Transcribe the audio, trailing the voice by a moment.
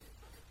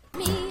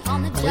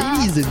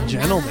Ladies and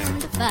gentlemen,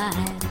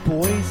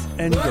 boys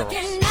and girls,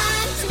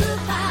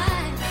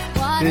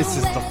 this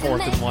is the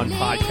 4th and 1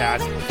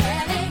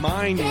 podcast.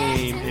 My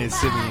name is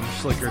Simeon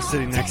Schlicker.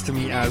 Sitting next to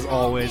me, as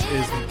always,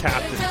 is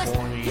Captain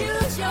Corny,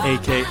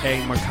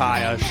 a.k.a.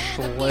 Micaiah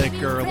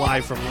Schlicker,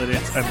 live from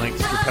Lidditz and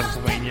Lancaster,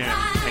 Pennsylvania,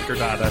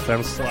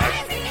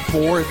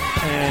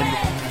 anchor.fm/4th and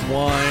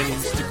 1,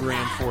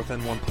 Instagram 4th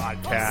and 1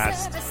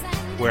 podcast,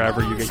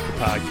 wherever you get your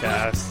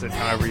podcasts and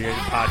however you get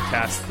your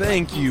podcasts.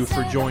 Thank you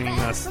for joining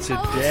us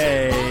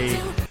today.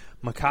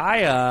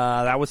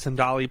 Micaiah, that was some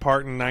Dolly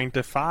Parton 9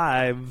 to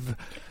 5.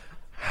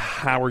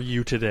 How are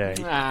you today?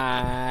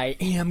 I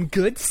am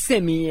good,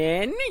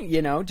 Simeon.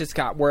 You know, just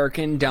got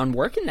done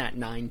working that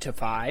 9 to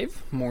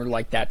 5. More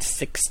like that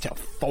 6 to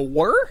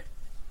 4.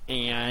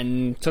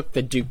 And took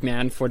the Duke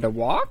man for the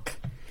walk.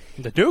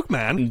 The Duke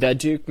man? The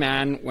Duke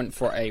man went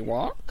for a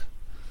walk.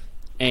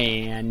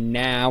 And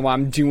now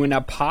I'm doing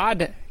a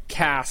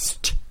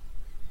podcast.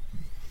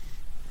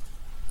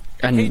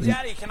 And hey,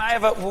 Daddy, can I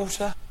have a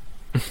water?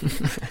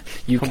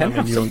 You can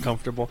have you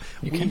uncomfortable.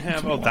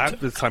 That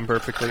this time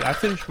perfectly. I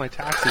finished my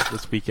taxes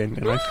this weekend,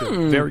 and I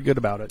feel very good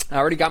about it. I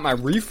already got my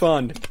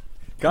refund.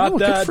 Got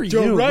that good for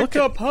you. Direct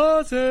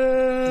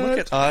deposit. Look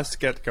at us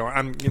get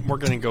going. We're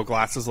going to go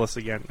glassesless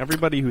again.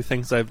 Everybody who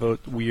thinks I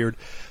vote weird,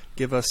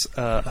 give us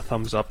a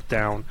thumbs up,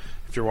 down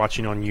if you're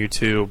watching on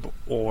YouTube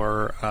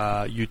or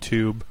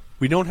YouTube.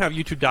 We don't have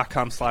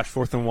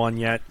youtube.com/4th and 1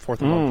 yet. 4th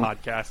and 1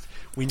 podcast.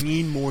 We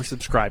need more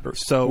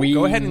subscribers. So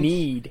go ahead and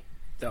need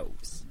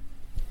those.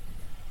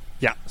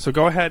 Yeah, so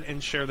go ahead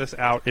and share this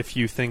out if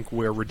you think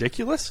we're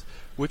ridiculous,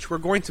 which we're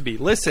going to be.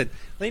 Listen,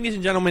 ladies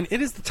and gentlemen,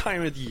 it is the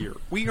time of the year.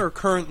 We are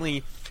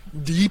currently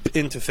deep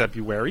into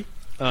February,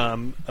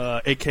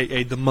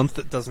 a.k.a. the month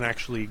that doesn't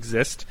actually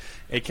exist,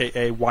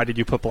 a.k.a. why did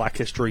you put Black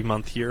History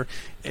Month here,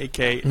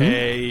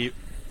 a.k.a.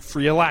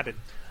 Free Aladdin.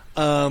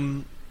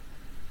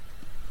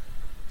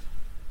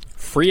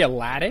 Free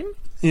Aladdin?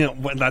 You know,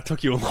 that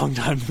took you a long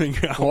time to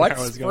figure out where I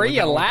was going. What's Free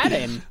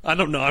Aladdin? I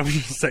don't know. I was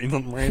just saying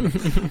something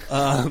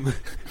random.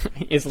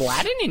 Is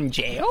Aladdin in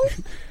jail?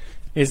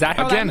 Is that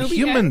how Again, that movie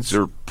humans ends?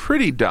 are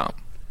pretty dumb.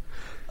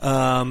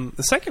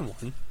 The second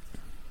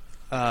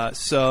one.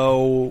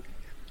 So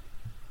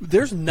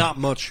there's not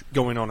much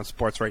going on in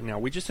sports right now.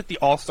 We just hit the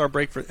All-Star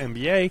break for the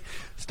NBA.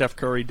 Steph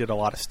Curry did a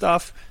lot of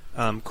stuff.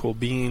 Cool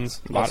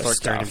beans. I'll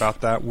start caring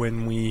about that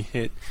when we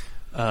hit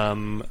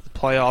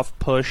playoff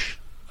push.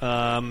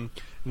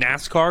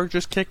 NASCAR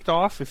just kicked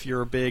off, if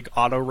you're a big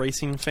auto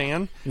racing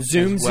fan.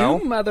 Zoom,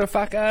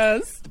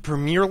 motherfuckers. The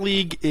Premier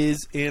League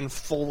is in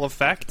full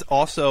effect.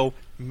 Also,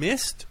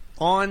 missed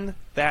on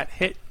that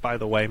hit, by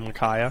the way,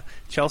 Micaiah.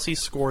 Chelsea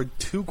scored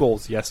 2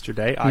 goals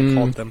yesterday. I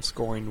called them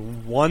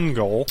scoring 1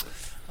 goal.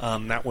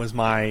 That was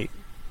my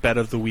bet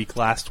of the week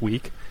last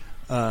week.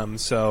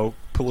 So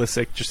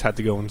Pulisic just had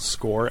to go and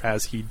score,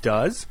 as he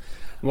does.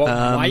 Well,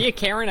 why are you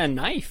carrying a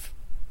knife?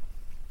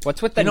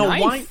 What's with the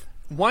knife?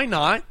 Why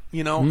not?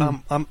 You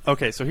know,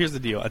 okay, so here's the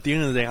deal. At the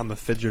end of the day, I'm a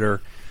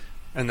fidgeter,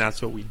 and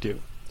that's what we do.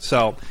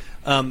 So,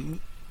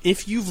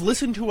 if you've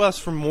listened to us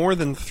for more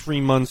than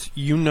 3 months,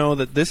 you know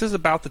that this is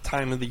about the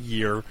time of the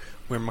year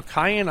where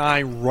Micaiah and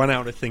I run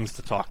out of things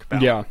to talk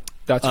about. Yeah,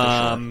 that's for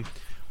sure.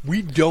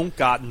 We don't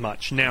got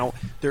much. Now,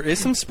 there is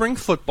some spring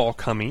football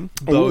coming,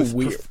 both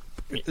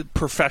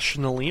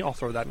professionally, I'll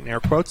throw that in air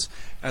quotes,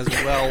 as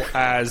well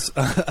as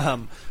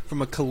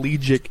from a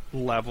collegiate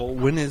level.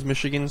 When is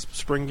Michigan's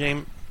spring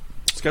game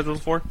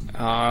scheduled for?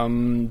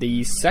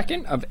 The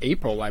 2nd of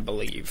April, I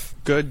believe.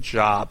 Good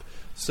job.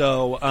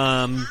 So,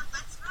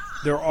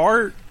 there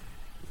are...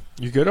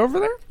 You good over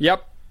there?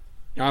 Yep.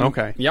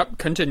 Okay. Yep,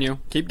 continue.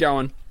 Keep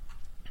going.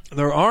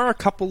 There are a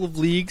couple of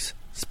leagues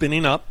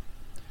spinning up,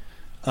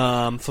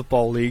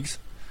 football leagues.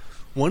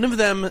 One of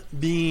them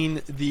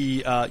being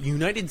the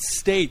United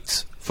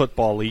States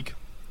Football League,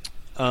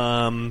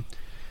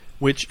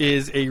 which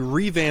is a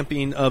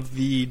revamping of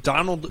the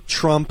Donald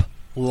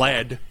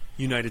Trump-led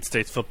United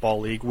States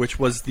Football League, which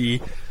was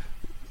the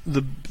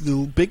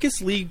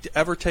biggest league to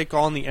ever take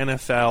on the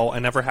NFL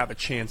and ever have a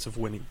chance of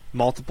winning.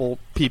 Multiple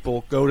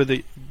people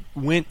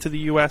went to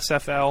the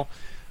USFL,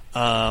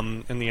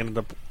 and they ended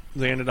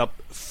up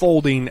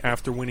folding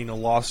after winning a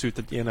lawsuit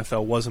that the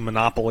NFL was a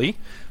monopoly,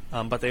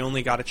 but they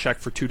only got a check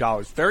for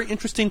 $2. Very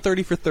interesting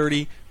 30 for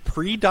 30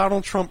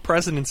 pre-Donald Trump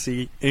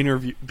presidency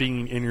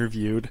being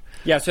interviewed.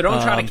 Yeah, so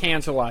don't try to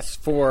cancel us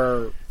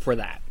for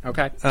that,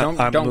 okay? Don't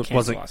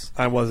cancel us.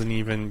 I wasn't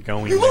even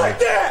going You there. like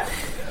that?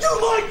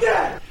 You like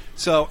that?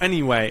 So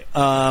anyway,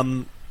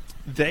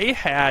 they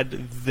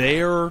had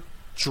their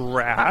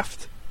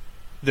draft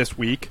this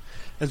week,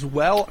 as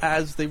well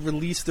as they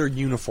released their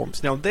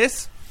uniforms. Now,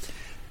 this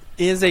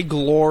is a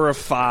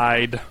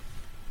glorified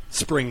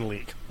spring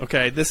league.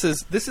 Okay, this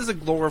is a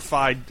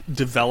glorified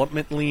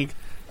development league,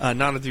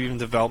 not even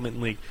development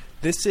league.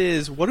 This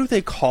is, what do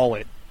they call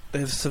it?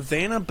 The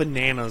Savannah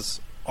Bananas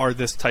are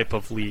this type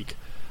of league.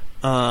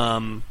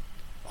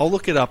 I'll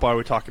look it up while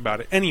we talk about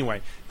it.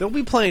 Anyway, they'll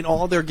be playing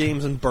all their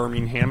games in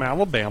Birmingham,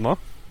 Alabama.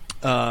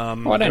 I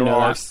didn't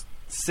know that.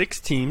 6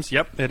 teams.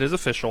 Yep, it is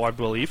official, I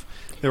believe.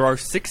 There are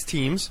 6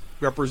 teams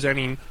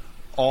representing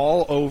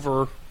all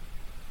over.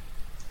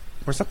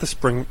 Where's that? The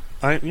spring?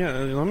 Let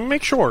me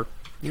make sure.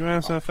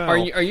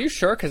 USFL. Are you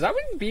sure? Because that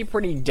would be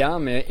pretty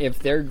dumb if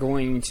they're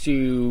going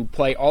to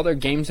play all their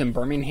games in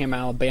Birmingham,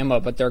 Alabama,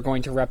 but they're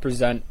going to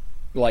represent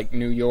like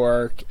New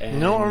York. And...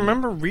 No, I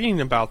remember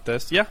reading about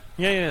this. Yeah.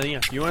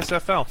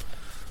 USFL.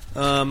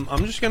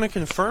 I'm just going to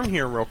confirm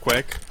here real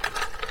quick.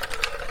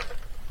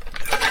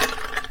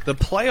 The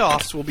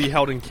playoffs will be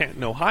held in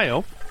Canton,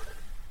 Ohio.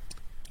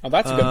 Oh,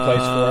 that's a good place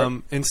for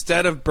it.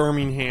 Instead of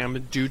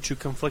Birmingham, due to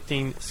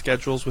conflicting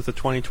schedules with the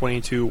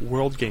 2022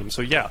 World Games.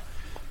 So, yeah.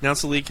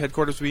 Announced the league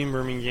headquarters will be in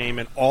Birmingham,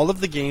 and all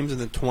of the games in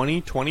the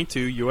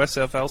 2022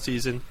 USFL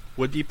season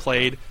would be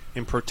played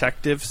in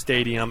Protective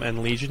Stadium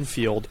and Legion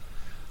Field,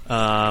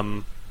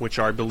 which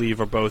I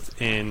believe are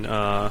both in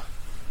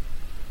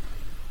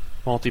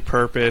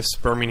multi-purpose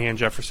Birmingham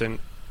Jefferson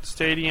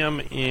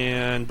Stadium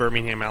in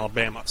Birmingham,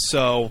 Alabama.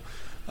 So,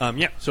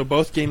 so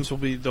both games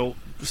they'll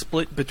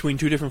split between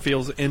 2 different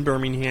fields in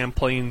Birmingham,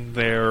 playing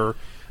their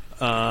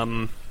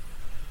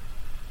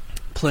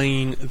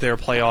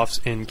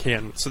playoffs in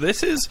Canton. So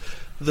this is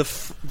the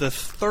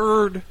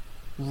third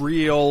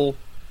real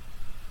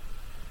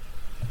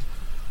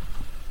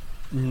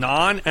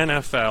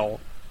non-NFL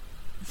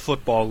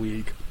football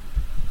league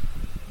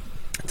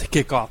to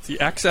kick off. The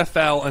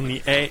XFL and the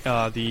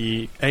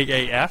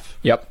AAF.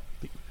 Yep.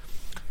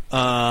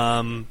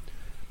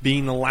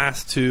 Being the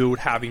last 2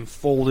 having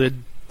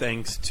folded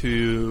thanks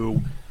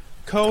to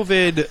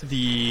COVID.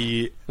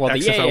 The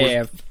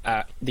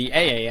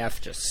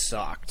AAF just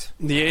sucked.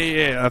 The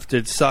AAF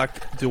did suck.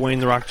 Dwayne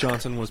The Rock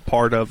Johnson was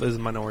part of, as a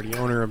minority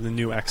owner of the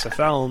new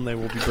XFL, and they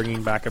will be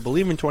bringing back, I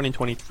believe, in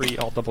 2023.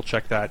 I'll double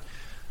check that.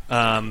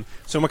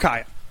 So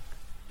Micaiah,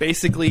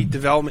 basically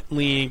development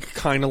league,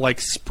 kind of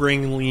like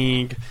spring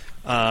league,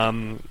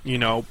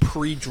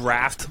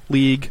 pre-draft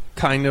league,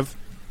 kind of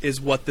is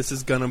what this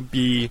is going to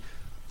be.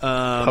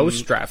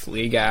 Post-draft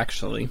league,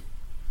 actually.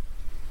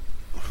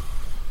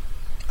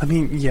 I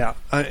mean, yeah.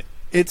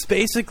 It's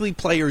basically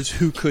players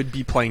who could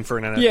be playing for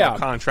an NFL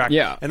contract.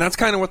 Yeah. And that's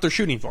kind of what they're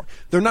shooting for.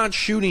 They're not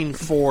shooting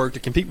to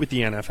compete with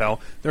the NFL.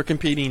 They're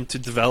competing to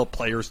develop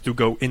players to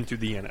go into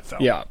the NFL.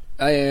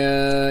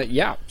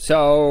 Yeah.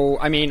 So,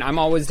 I mean, I'm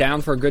always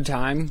down for a good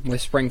time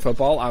with spring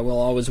football. I will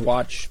always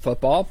watch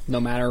football, no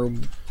matter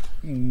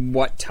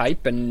what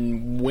type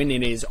and when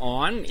it is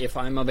on. If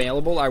I'm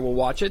available, I will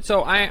watch it.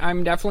 So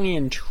I'm definitely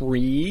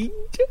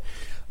intrigued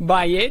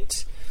by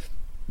it.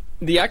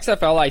 The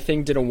XFL, I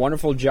think, did a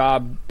wonderful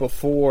job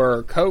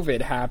before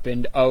COVID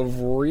happened of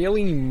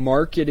really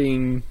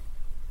marketing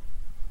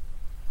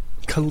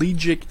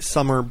collegiate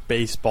summer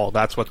baseball.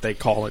 That's what they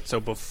call it. So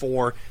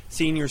before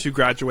seniors who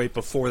graduate,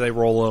 before they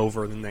roll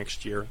over the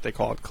next year, they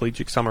call it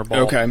collegiate summer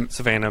ball. Okay.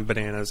 Savannah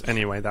Bananas.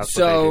 Anyway, that's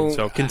what they do.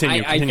 So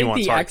continue I think on.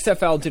 The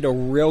XFL did a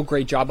real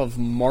great job of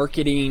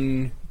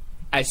marketing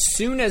as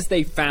soon as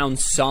they found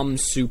some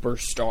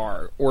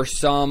superstar or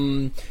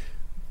some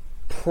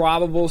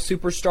probable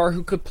superstar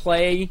who could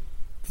play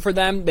for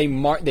them.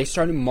 They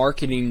started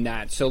marketing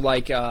that. So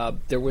like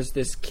there was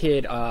this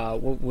kid,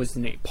 what was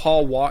the name?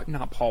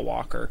 Not Paul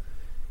Walker.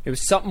 It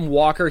was something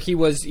Walker. He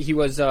was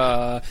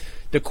the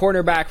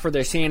quarterback for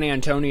the San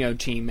Antonio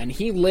team, and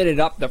he lit it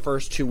up the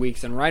first 2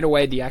 weeks. And right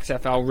away, the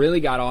XFL really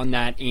got on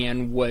that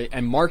and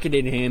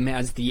marketed him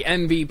as the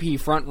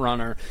MVP front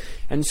runner.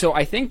 And so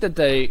I think that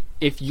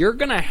if you're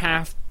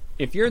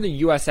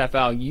the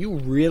USFL, you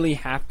really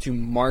have to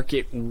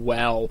market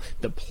well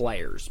the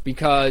players,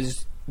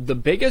 because the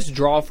biggest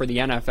draw for the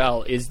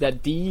NFL is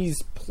that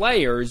these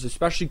players,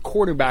 especially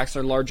quarterbacks,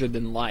 are larger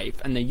than life,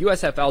 and the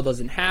USFL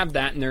doesn't have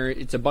that, and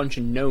it's a bunch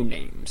of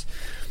no-names.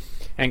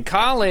 And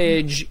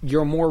college,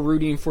 you're more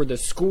rooting for the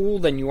school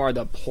than you are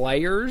the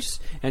players,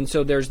 and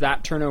so there's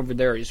that turnover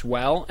there as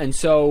well. And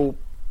so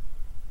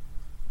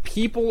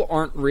people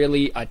aren't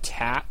really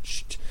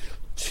attached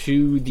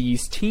to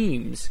these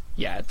teams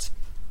yet.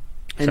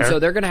 And so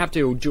they're going to have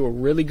to do a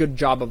really good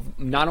job of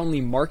not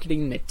only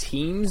marketing the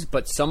teams,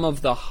 but some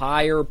of the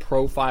higher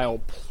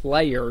profile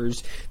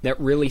players that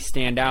really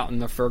stand out in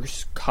the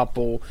first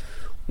couple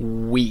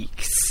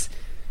weeks.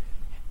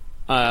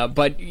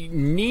 But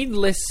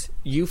needless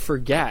you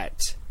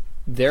forget,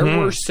 there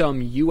were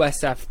some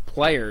USF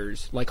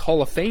players, like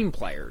Hall of Fame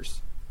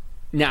players,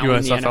 now USFL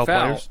in the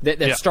NFL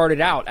that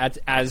started out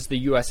as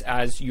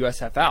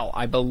USFL.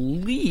 I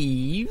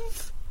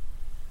believe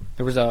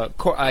there was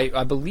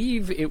I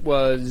believe it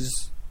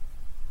was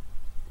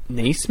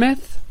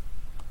Naismith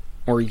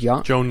or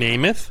Young. Joe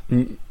Namath?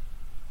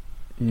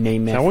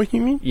 Namath. Is that what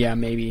you mean? Yeah,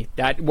 maybe.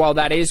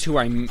 That is who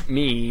I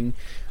mean.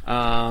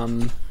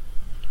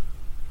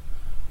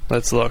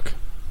 Let's look.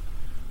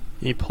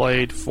 He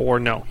played for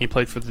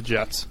the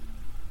Jets.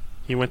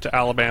 He went to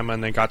Alabama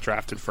and then got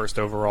drafted first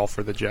overall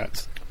for the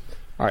Jets.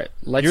 All right,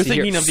 You're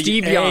thinking of the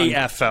Steve Young.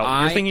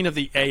 AFL. You're thinking of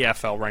the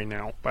AFL right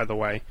now, by the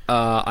way.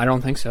 I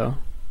don't think so.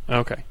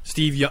 Okay.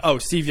 Steve Young. Oh,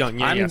 Steve Young.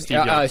 Yeah,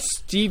 Steve Young.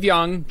 Steve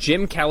Young,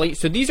 Jim Kelly.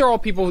 So these are all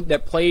people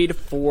that played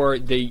for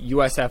the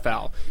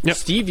USFL. Yep.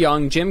 Steve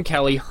Young, Jim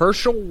Kelly,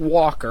 Herschel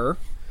Walker,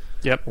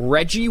 Yep.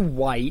 Reggie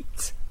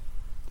White,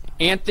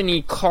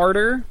 Anthony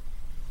Carter,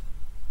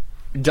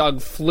 Doug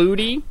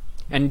Flutie.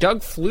 And Doug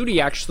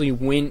Flutie actually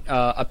went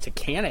up to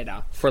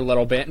Canada for a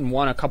little bit and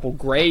won a couple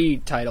Grey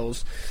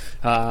titles,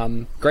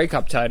 Grey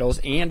Cup titles,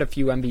 and a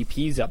few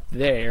MVPs up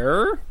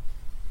there.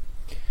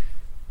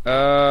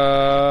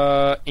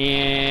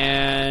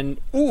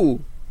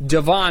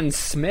 Devon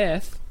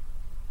Smith.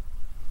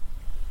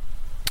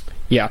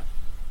 Yeah.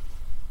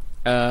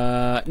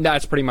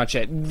 That's pretty much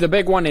it. The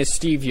big one is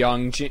Steve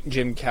Young,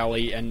 Jim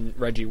Kelly, and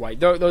Reggie White.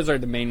 Those are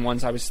the main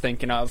ones I was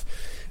thinking of.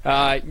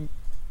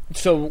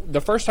 So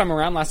the first time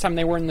around, last time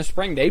they were in the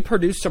spring, they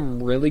produced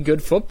some really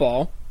good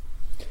football,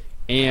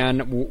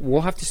 and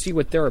we'll have to see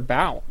what they're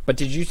about. But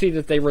did you see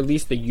that they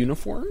released the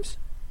uniforms?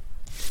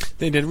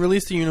 They did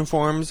release the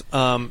uniforms.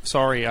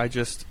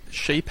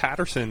 Shea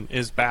Patterson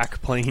is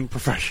back playing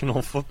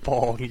professional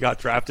football. He got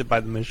drafted by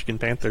the Michigan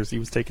Panthers. He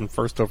was taken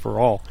first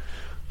overall.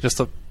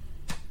 No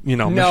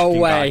Michigan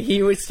way. guy.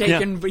 He was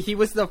taken. Yeah. He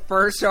was the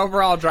first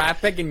overall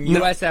draft pick in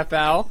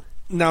USFL.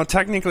 Now,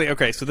 technically,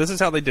 okay, so this is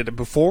how they did it.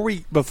 Before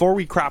we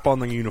crap on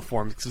the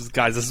uniforms, because,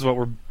 guys, this is what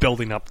we're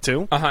building up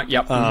to.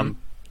 Yep.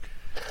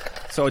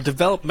 So a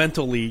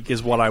developmental league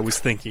is what I was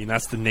thinking.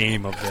 That's the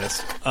name of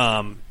this.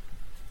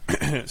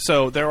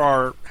 So there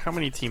are, how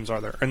many teams are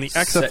there? And the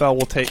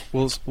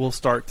XFL will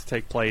start to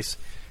take place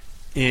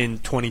in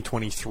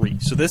 2023.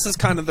 So this is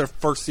kind of their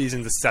first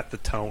season to set the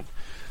tone.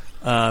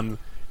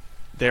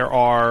 There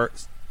are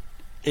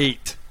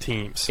 8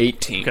 teams. 8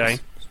 teams. Okay,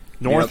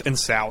 North and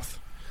South.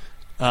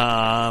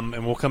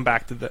 And we'll come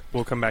back to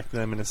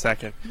them in a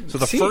second. So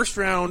the first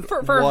round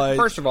was...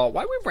 First of all,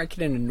 why we break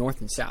it into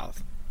North and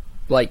South?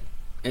 Like,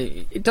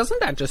 doesn't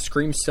that just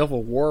scream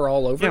Civil War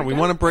all over? Yeah, we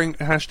want to bring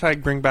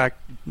back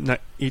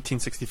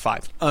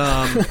 1865.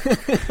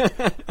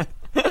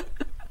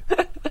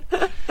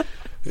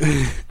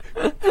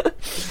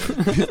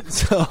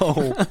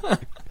 So...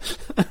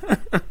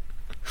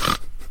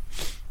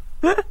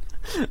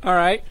 All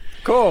right.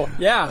 Cool.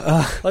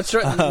 Yeah. Let's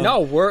try.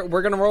 No,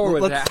 we're gonna roll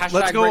with that.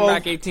 Hashtag bring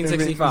back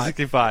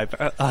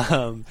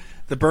 1865.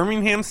 The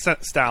Birmingham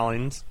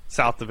Stallions,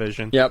 South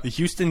Division. Yep. The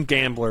Houston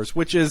Gamblers,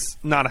 which is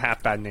not a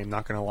half bad name.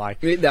 Not gonna lie.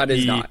 That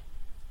is not.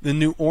 The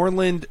New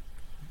Orleans.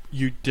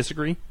 You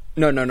disagree?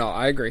 No.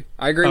 I agree.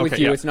 I agree with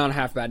you. Yeah. It's not a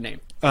half bad name.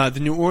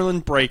 The New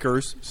Orleans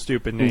Breakers,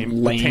 stupid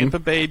name. Lame. The Tampa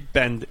Bay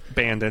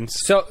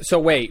Bandits. So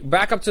wait,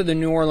 back up to the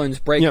New Orleans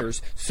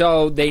Breakers. Yep.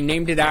 So they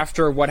named it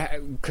after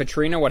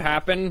Katrina. What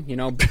happened? You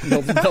know,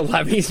 the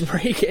levees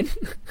breaking.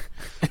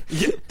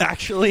 Yeah,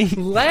 actually,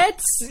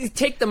 let's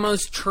take the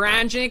most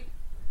tragic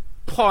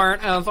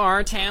part of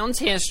our town's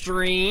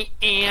history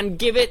and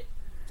give it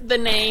the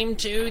name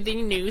to the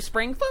New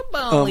Spring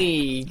Football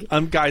League.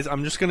 Guys,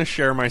 I'm just going to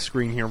share my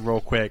screen here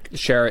real quick.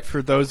 Share it.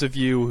 For those of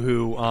you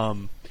who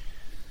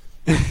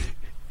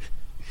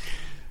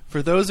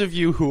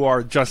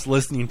are just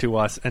listening to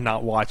us and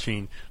not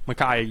watching,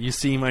 Micaiah, you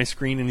see my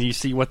screen and you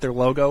see what their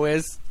logo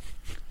is?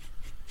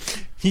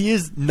 He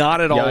is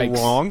not at all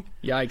wrong.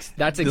 Yikes.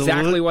 That's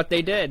exactly what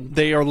they did.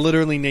 They are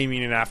literally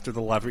naming it after the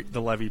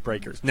levee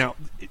breakers. Now,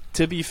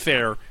 to be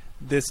fair,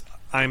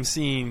 I'm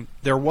seeing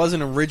there was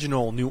an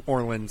original New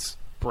Orleans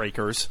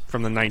Breakers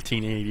from the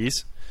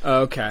 1980s.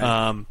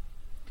 Okay.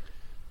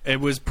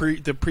 It was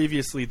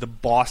previously the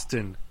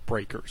Boston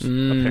Breakers,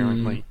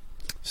 apparently.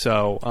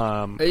 So,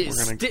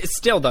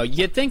 still though,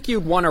 you'd think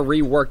you'd want to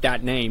rework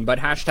that name, but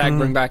hashtag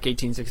bring back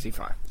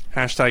 1865.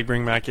 Hashtag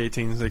bring back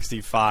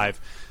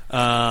 1865.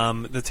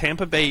 The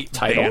Tampa Bay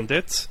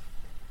Bandits.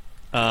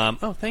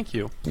 Thank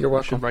you. You're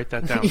welcome. You should write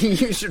that down.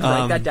 You should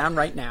write that down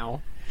right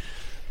now.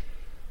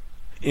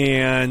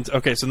 And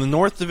okay, so the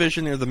North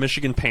Division are the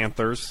Michigan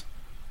Panthers.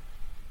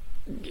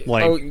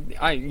 Lame.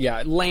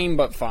 Lame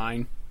but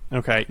fine.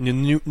 Okay, the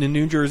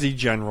New Jersey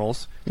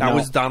Generals. That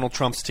was Donald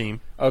Trump's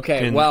team.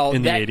 Okay, in the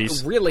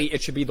 80s. Really,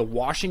 it should be the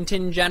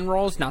Washington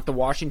Generals, not the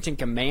Washington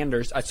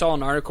Commanders. I saw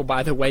an article,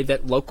 by the way,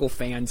 that local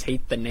fans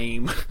hate the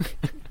name.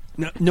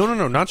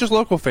 No, not just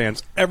local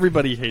fans.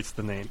 Everybody hates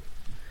the name.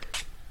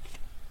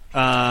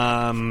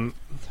 I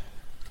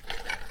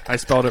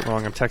spelled it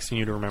wrong. I'm texting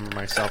you to remember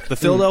myself. The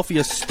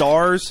Philadelphia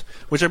Stars,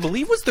 which I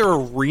believe was their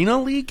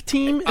Arena League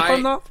team, if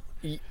I'm not...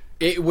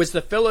 It was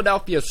the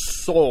Philadelphia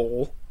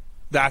Soul.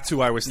 That's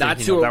who I was thinking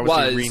That's who of. it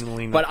was,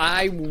 but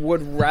I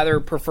would rather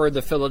prefer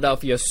the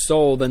Philadelphia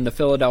Soul than the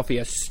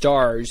Philadelphia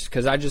Stars,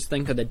 because I just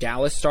think of the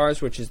Dallas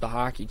Stars, which is the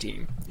hockey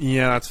team.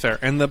 Yeah, that's fair.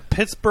 And the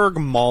Pittsburgh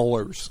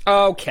Maulers.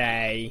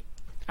 Okay.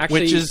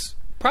 Actually, which is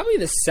probably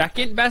the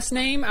second best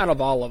name out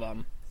of all of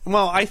them.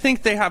 Well, I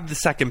think they have the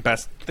second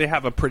best. They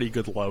have a pretty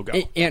good logo.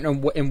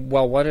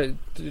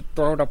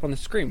 Throw it up on the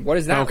screen. What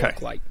does that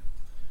look like?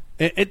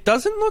 It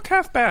doesn't look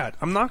half bad.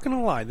 I'm not going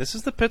to lie. This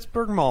is the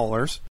Pittsburgh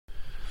Maulers.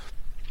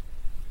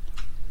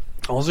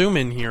 I'll zoom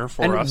in here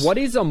for us. And what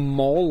is a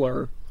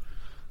mauler?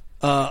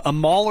 A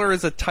mauler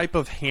is a type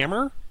of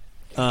hammer.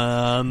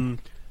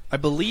 I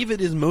believe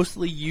it is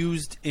mostly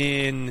used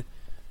in.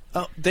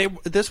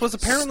 This was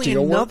apparently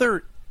Steelwork?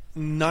 another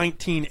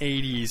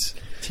 1980s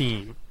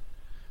team.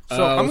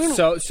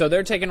 So So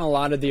they're taking a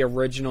lot of the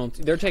original.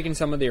 They're taking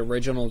some of the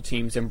original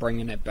teams and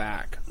bringing it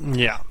back.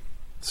 Yeah.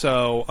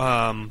 So,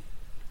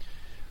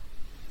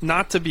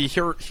 not to be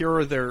here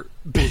are their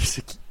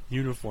basic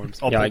uniforms.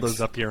 I'll Yikes. pull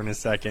those up here in a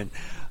second.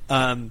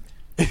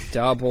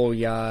 Double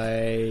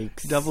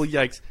yikes. Double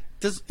yikes.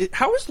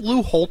 How is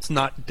Lou Holtz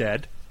not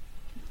dead?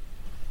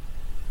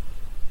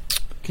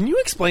 Can you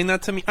explain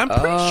that to me? I'm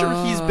pretty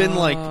sure he's been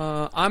like.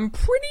 I'm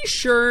pretty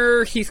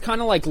sure he's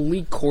kind of like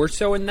Lee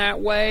Corso in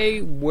that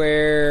way,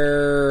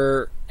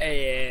 where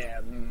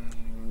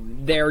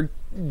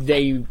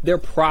they're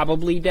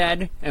probably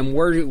dead, and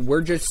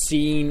we're just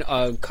seeing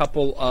a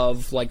couple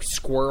of like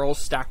squirrels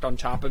stacked on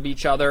top of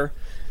each other.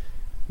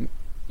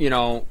 You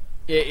know,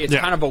 it's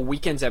kind of a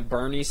Weekends at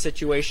Bernie's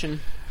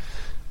situation.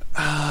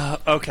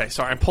 Okay,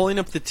 sorry. I'm pulling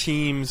up the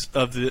teams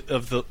of the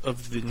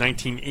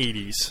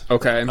 1980s.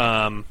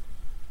 Okay.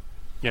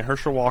 Yeah,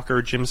 Herschel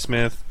Walker, Jim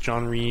Smith,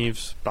 John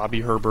Reeves,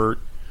 Bobby Herbert.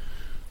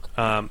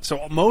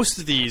 So most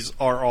of these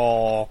are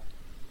all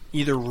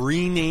either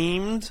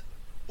renamed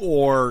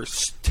or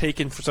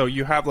taken. So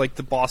you have like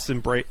the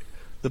Boston Breakers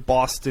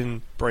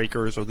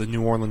or the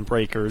New Orleans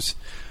Breakers,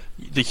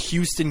 the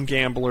Houston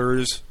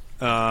Gamblers,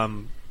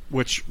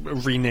 which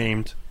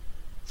renamed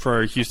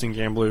for Houston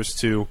Gamblers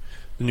to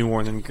the New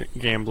Orleans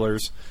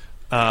Gamblers.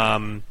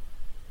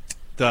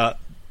 The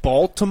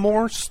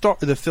Baltimore Star,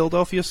 the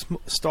Philadelphia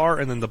Star,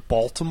 and then the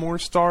Baltimore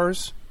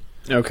Stars.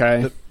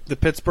 Okay. The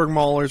Pittsburgh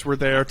Maulers were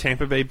there.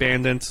 Tampa Bay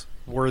Bandits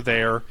were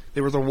there.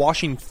 They were the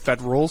Washington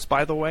Federals,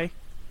 by the way,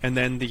 and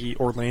then the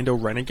Orlando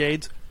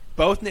Renegades.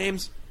 Both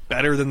names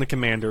better than the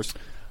Commanders.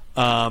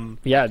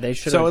 Yeah, they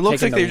should. So have it looks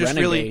taken like they the just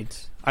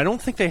Renegades. I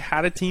don't think they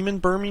had a team in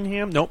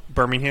Birmingham. Nope,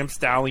 Birmingham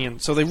Stallion.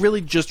 So they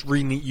really just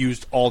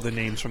reused all the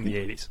names from the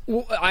 80s.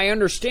 Well, I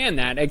understand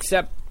that,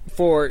 except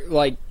for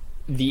like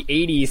the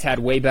 80s had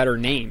way better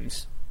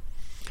names.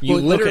 You Well,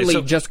 okay, literally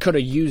so- just could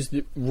have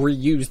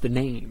reused the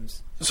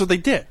names. So they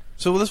did.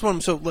 So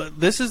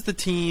this is the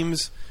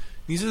teams.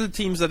 These are the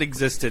teams that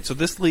existed. So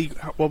this league,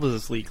 what was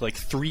this league? Like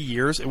 3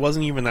 years? It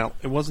wasn't even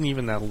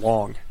that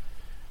long.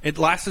 It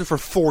lasted for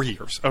 4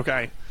 years.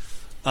 Okay.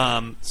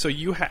 So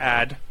you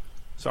had.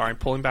 Sorry, I'm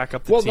pulling back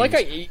up the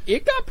teams.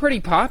 It got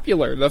pretty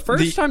popular. The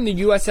first time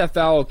the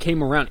USFL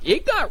came around,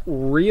 it got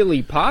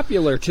really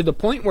popular to the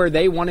point where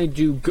they wanted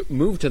to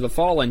move to the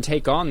fall and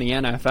take on the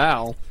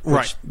NFL, which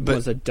Right, but-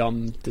 was a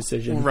dumb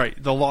decision.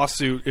 Right, the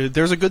lawsuit.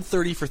 There's a good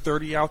 30 for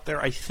 30 out there.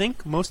 I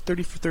think most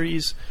 30 for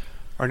 30s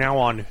are now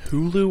on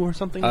Hulu or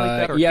something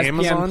like that, or ESPN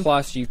Amazon.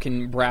 Plus, you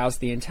can browse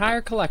the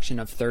entire collection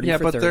of 30 Yeah,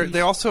 for but 30s.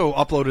 they also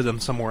uploaded them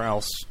somewhere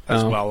else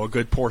as well, a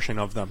good portion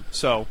of them.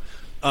 So,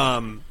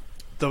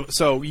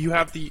 so you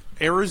have the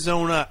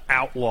Arizona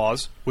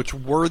Outlaws, which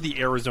were the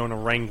Arizona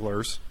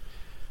Wranglers,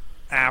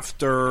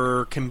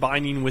 after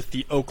combining with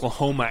the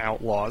Oklahoma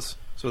Outlaws.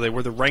 So they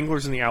were the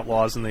Wranglers and the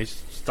Outlaws, and they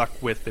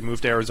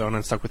moved to Arizona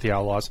and stuck with the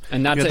Outlaws.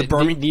 And that's You have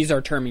it. These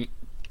are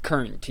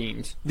current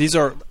teams. These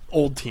are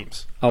old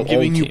teams. Oh, I'm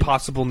giving old you teams.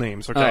 possible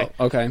names, okay?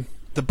 Oh, okay.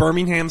 The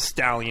Birmingham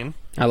Stallion.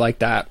 I like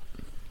that.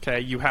 Okay,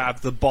 you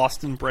have the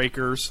Boston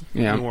Breakers,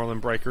 Yeah. New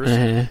Orleans Breakers,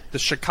 Uh-huh. the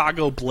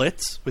Chicago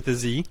Blitz with a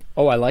Z,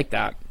 Oh, I like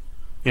that.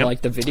 Yep. I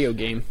like the video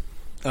game.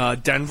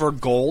 Denver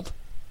Gold,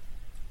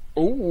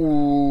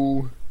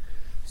 Ooh.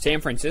 San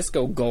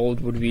Francisco Gold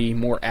would be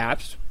more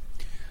apt.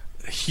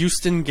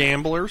 Houston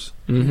Gamblers.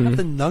 Mm-hmm. You have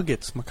the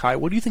Nuggets, Makai.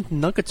 What do you think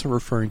Nuggets are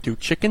referring to?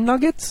 Chicken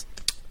nuggets?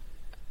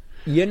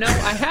 You know,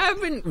 I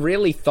haven't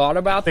really thought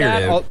about Figured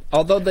that. it.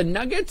 Although the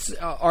Nuggets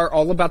are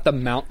all about the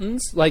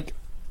mountains. Like,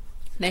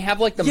 they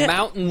have like the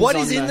mountains. What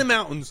on is in the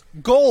mountains?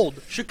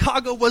 Gold.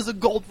 Chicago was a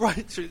gold rush.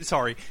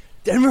 Sorry.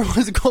 Denver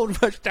was a gold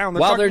rush town.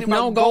 They're Well, talking there's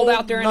no about gold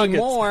out there nuggets.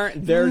 anymore.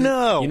 There's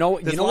no. You know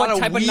There's a what lot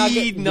type of weed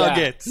nugget?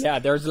 nuggets. Yeah,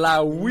 there's a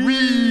lot of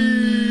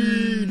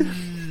weed.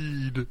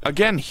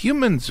 Again,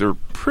 humans are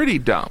pretty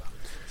dumb.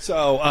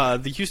 So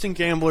the Houston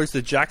Gamblers,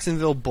 the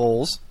Jacksonville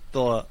Bulls,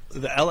 the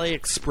LA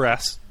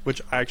Express,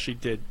 which I actually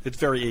did. It's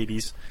very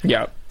 80s.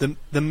 Yeah.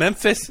 The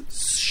Memphis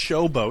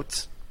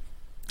Showboats.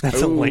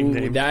 That's a lame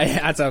name.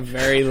 That's a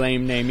very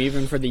lame name,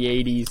 even for the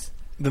 80s.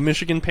 The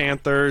Michigan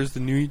Panthers, the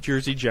New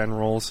Jersey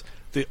Generals,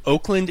 the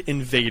Oakland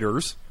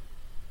Invaders.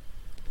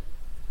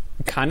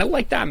 Kind of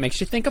like that. Makes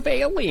you think of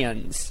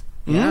aliens.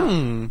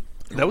 Yeah.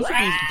 Those would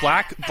be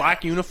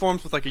black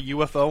uniforms with like a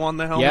UFO on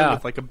the helmet Yeah.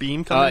 with like a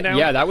beam coming down.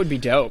 Yeah, that would be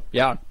dope.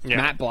 Yeah. Yeah.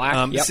 Matt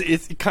Black. Yep.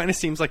 It kind of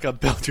seems like a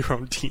build your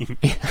own team.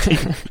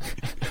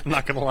 I'm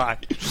not gonna lie.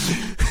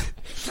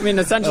 I mean,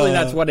 essentially,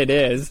 that's what it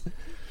is.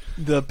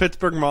 The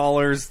Pittsburgh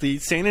Maulers, the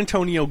San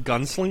Antonio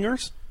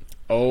Gunslingers.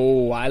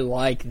 Oh, I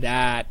like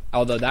that.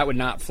 Although that would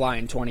not fly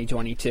in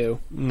 2022.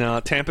 No,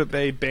 Tampa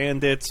Bay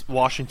Bandits,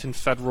 Washington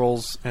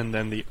Federals, and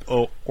then the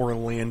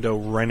Orlando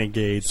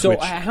Renegades. So, which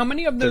how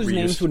many of those they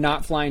names reused. would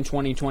not fly in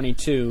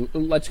 2022?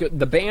 Let's go.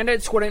 The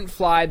Bandits wouldn't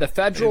fly. The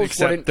Federals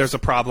Except wouldn't. there's a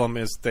problem: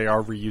 is they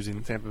are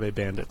reusing Tampa Bay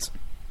Bandits.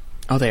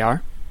 Oh, they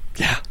are.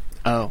 Yeah.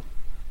 Oh,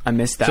 I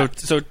missed that.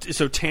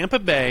 So Tampa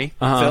Bay,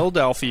 Uh-huh.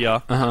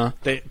 Philadelphia. Uh-huh.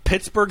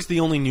 Pittsburgh's the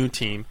only new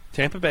team.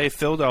 Tampa Bay,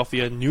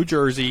 Philadelphia, New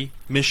Jersey,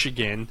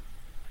 Michigan,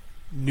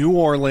 New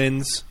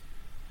Orleans.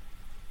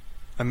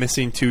 I'm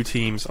missing 2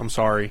 teams. I'm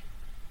sorry.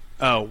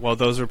 Oh, well,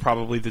 those are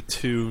probably the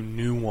 2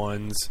 new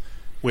ones,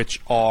 which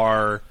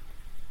are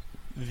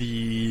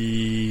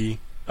the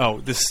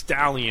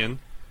Stallion,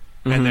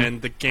 and then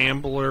the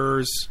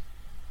Gamblers,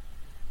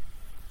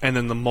 and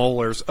then the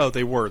Molars. Oh,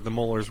 the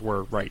Molars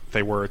were right.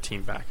 They were a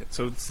team back.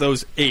 So it's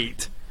those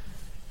 8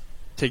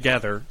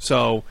 together.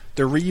 So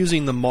they're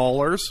reusing the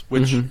Maulers,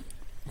 which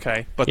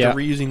but Yeah. they're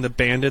reusing the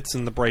Bandits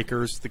and the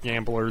Breakers, the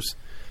Gamblers.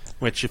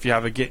 Which, if you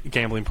have a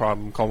gambling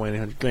problem, call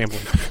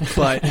 1-800-GAMBLING.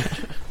 But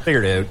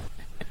Figured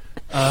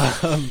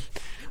out.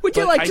 Would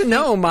you but like I to think-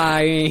 know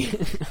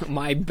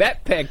my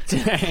bet pick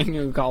today?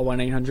 You call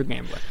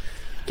 1-800-GAMBLER.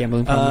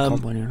 Gambling problem,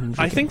 call 1-800-GAMBLER.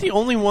 I think the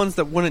only ones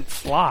that wouldn't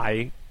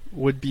fly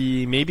would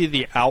be maybe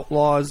the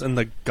Outlaws and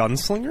the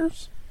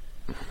Gunslingers.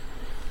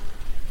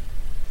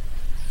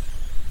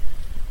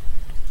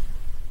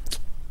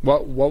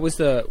 What was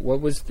the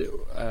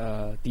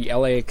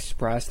LA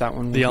Express? That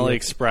one. The LA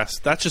Express.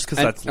 That's just because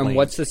that's and lame.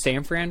 what's the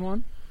San Fran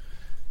one?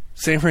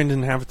 San Fran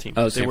didn't have a team.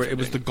 Oh, It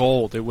was the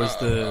Gold. It was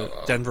the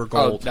Denver Oh,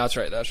 Gold. that's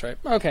right.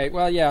 Okay,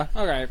 well, yeah,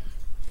 okay.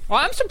 Well,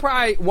 I'm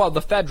surprised. Well,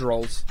 the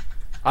Federals.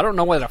 I don't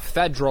know what a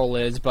Federal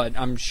is, but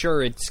I'm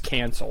sure it's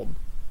canceled.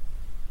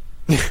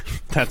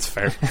 That's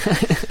fair.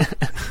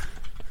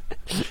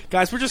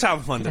 Guys, we're just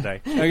having fun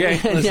today. Okay,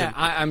 listen. Yeah,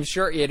 I'm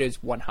sure it is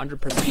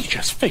 100%. He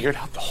just figured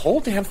out the whole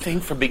damn thing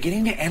from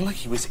beginning to end like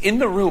he was in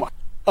the room.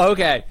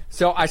 Okay,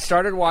 so I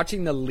started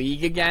watching The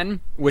League again,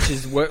 which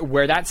is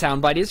where that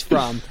soundbite is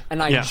from,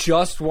 and I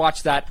just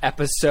watched that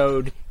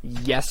episode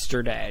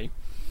yesterday.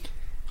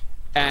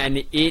 And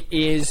it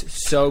is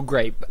so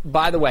great.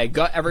 By the way,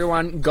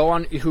 everyone go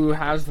on who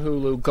has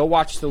Hulu, go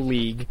watch The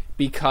League,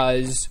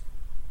 because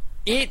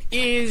it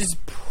is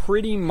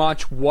pretty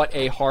much what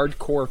a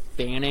hardcore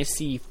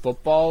fantasy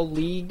football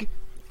league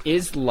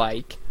is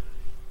like.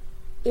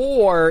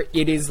 Or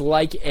it is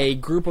like a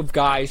group of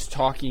guys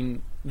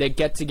talking that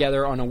get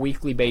together on a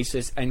weekly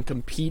basis and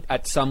compete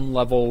at some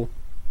level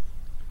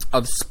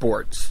of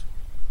sports.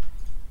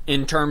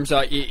 In terms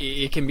of,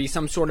 it can be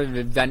some sort of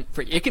event.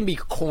 It can be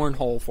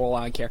cornhole for all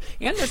I care.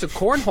 And there's a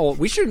cornhole.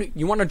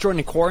 You want to join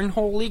a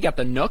cornhole league at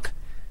the Nook?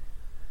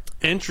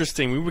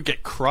 Interesting. We would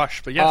get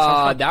crushed, but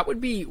yeah. That would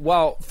be,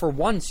 well, for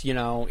once,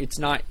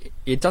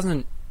 it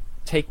doesn't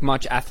take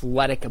much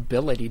athletic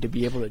ability to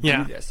be able to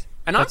do this.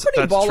 And I'm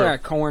pretty baller true.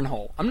 at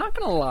cornhole. I'm not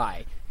going to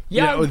lie.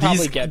 Yeah, I would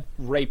probably get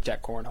raped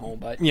at cornhole,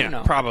 but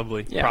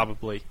probably. Yeah.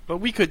 But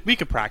we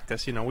could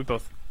practice. We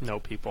both know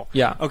people.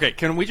 Yeah. Okay.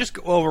 Can we just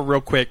go over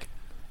real quick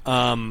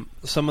some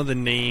of the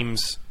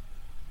names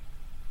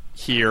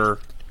here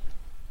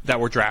that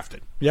were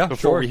drafted? Yeah,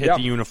 before sure. we hit Yeah.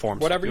 the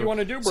uniforms. Whatever you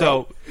wanna do,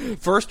 bro.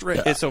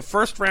 So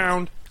first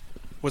round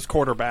was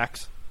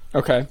quarterbacks.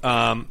 Okay.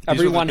 These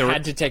Everyone were the-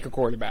 had to take a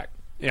quarterback.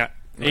 Yeah.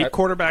 Okay. 8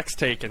 quarterbacks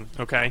taken.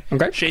 Okay.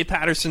 Okay. Shea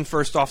Patterson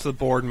first off the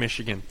board.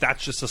 Michigan.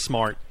 That's just a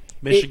smart.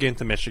 Michigan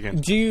to Michigan.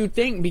 Do you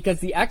think, because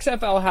the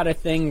XFL had a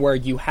thing where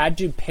you had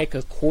to pick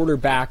a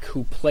quarterback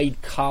who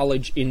played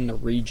college in the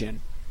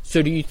region,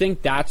 so do you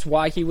think that's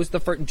why he was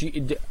the first?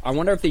 I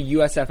wonder if the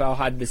USFL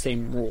had the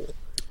same rule.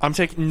 I'm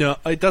taking no.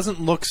 It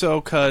doesn't look so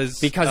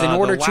because in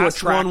order the to last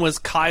attract one was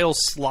Kyle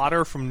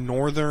Slaughter from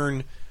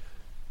northern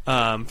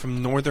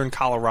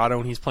Colorado,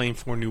 and he's playing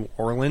for New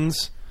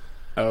Orleans.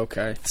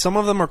 Okay. Some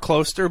of them are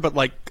closer, but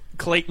like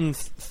Clayton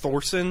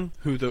Thorson,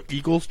 who the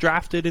Eagles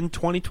drafted in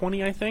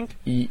 2020, I think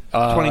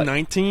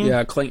 2019.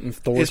 Yeah, Clayton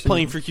Thorson is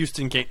playing for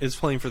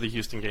the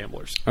Houston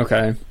Gamblers.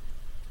 Okay.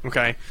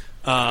 Okay.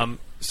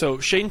 So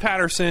Shane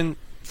Patterson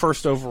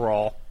first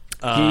overall.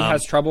 He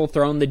has trouble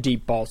throwing the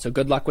deep ball, so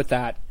good luck with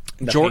that.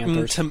 The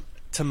Jordan Panthers.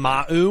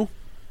 Tamau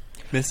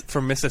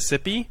from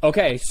Mississippi.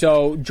 Okay,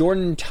 so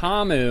Jordan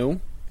Tamu,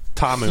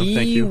 thank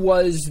he you.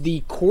 was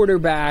the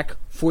quarterback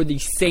for the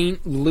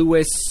St.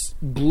 Louis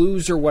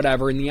Blues or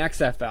whatever in the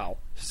XFL.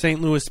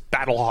 St. Louis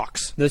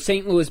Battlehawks. The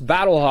St. Louis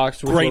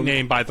Battlehawks. Great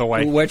name, by the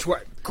way. Which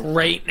were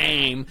great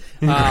name.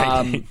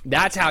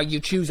 That's how you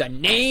choose a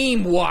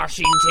name,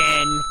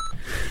 Washington.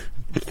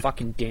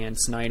 Fucking Dan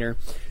Snyder.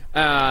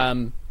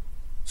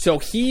 So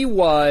he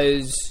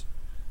was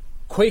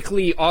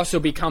quickly also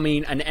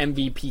becoming an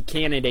MVP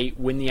candidate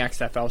when the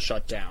XFL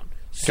shut down.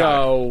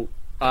 So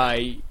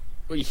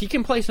he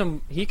can play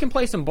some. He can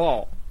play some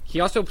ball. He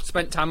also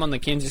spent time on the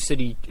Kansas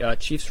City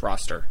Chiefs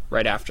roster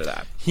right after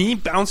that. He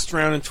bounced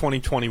around in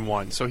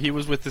 2021. So he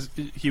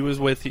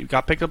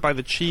got picked up by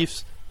the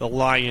Chiefs, the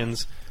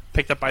Lions,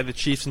 picked up by the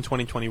Chiefs in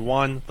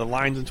 2021, the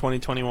Lions in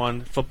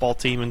 2021, football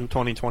team in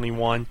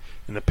 2021,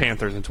 and the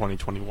Panthers in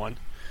 2021.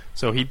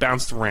 So he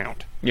bounced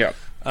around. Yeah.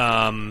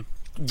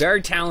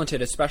 Very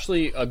talented,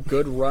 especially a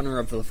good runner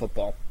of the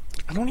football.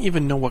 I don't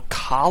even know what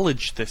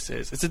college this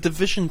is. It's a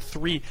Division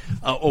III.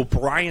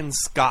 O'Brien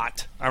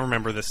Scott. I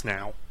remember this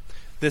now.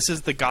 This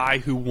is the guy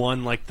who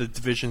won like the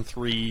Division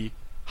III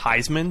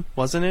Heisman,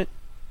 wasn't it?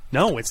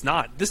 No, it's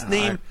not. This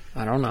name.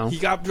 I don't know. He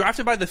got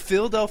drafted by the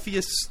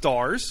Philadelphia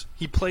Stars.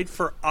 He played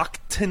for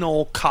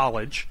Occidental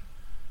College.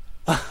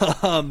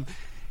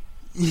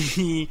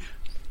 He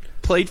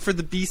played for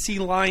the BC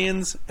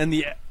Lions and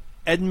the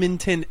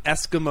Edmonton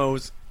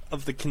Eskimos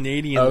of the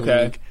Canadian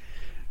League.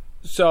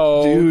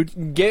 So,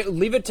 Dude.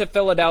 leave it to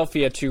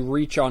Philadelphia to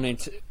reach on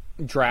its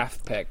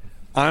draft pick.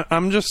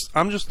 I'm just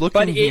looking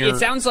But here. it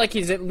sounds like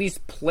he's at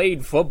least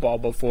played football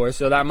before,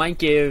 so that might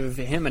give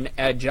him an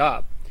edge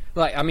up.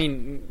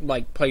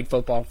 Played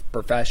football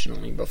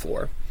professionally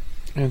before.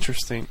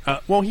 Interesting.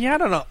 Well, he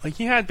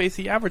had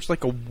basically averaged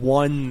like a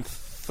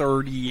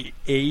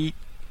 138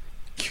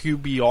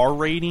 QBR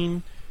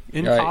rating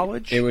in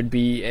college. It would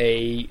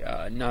be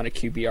not a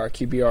QBR.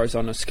 QBR is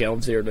on a scale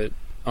of 0 to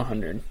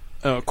 100.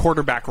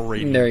 Quarterback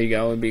rating. There you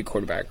go. It would be a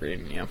quarterback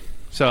rating, yeah.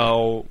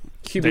 So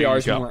QBR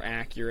is more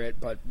accurate,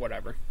 but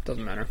whatever.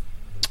 Doesn't matter.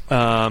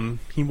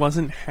 He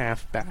wasn't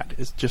half bad.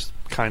 Is just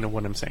kind of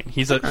what I'm saying.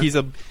 He's a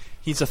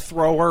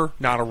thrower,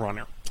 not a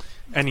runner.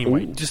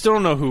 Anyway, just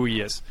don't know who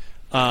he is.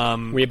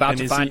 We're about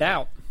to find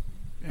out.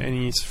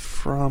 And is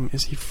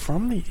he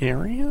from the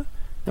area?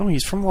 No,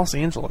 he's from Los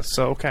Angeles.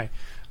 So, okay.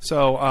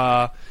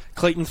 So,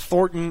 Clayton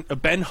Thornton,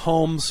 Ben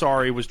Holmes,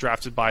 was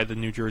drafted by the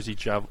New Jersey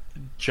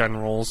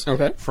Generals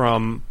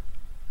from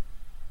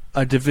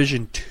a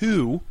Division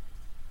II.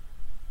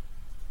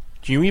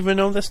 Do you even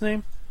know this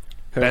name?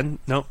 Who? Ben?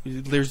 No,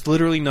 there's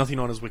literally nothing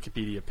on his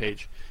Wikipedia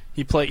page.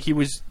 He played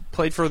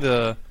for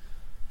the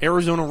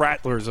Arizona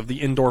Rattlers of the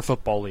Indoor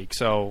Football League.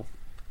 So,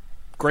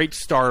 great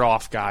start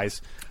off,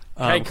 guys.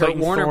 Kurt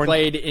Warner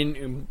played.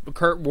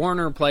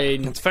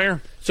 That's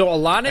fair. So a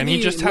lot of he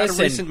just had a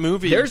recent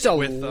movie. There's a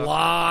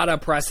lot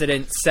of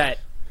precedent set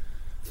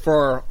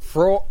from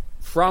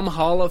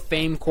Hall of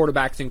Fame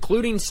quarterbacks,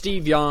 including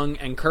Steve Young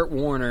and Kurt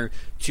Warner,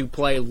 to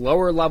play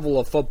lower level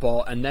of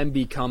football and then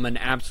become an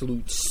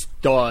absolute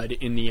stud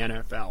in the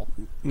NFL.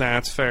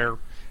 That's fair.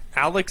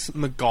 Alex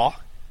McGaugh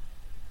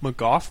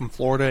from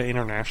Florida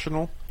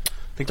International. I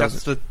think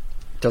that's the.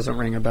 Doesn't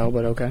ring a bell,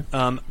 but okay.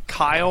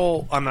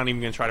 Kyle, I'm not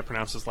even going to try to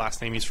pronounce his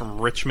last name. He's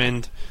from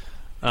Richmond.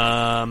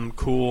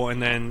 Cool.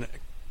 And then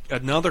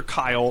another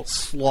Kyle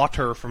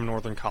Slaughter from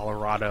Northern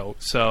Colorado.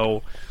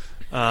 So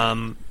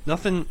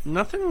nothing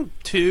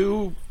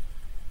too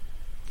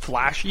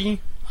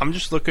flashy. I'm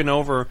just looking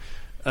over.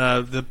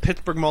 The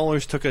Pittsburgh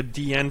Maulers took a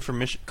DN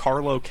from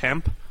Carlo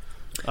Kemp.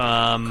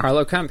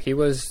 Carlo Kemp, he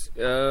was,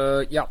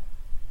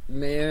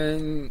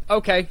 Man,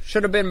 okay,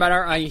 should have been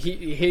better.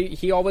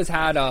 He always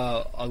had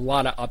a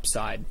lot of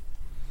upside.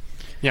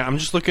 Yeah, I'm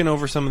just looking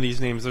over some of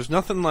these names. There's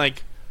nothing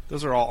like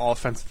those are all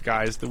offensive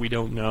guys that we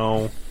don't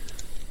know.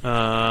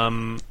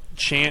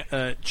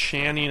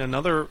 Channing,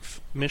 another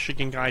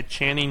Michigan guy,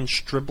 Channing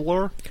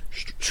Stribler.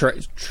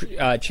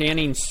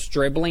 Channing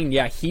Stribling,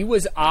 yeah, he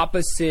was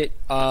opposite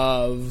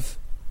of.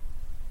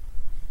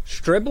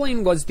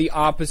 Stribling was the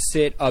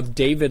opposite of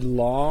David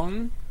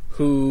Long,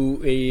 who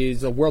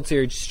is a World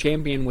Series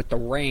champion with the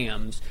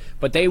Rams,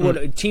 but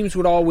teams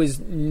would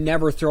always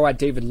never throw at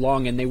David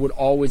Long, and they would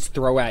always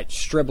throw at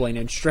Stribling,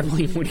 and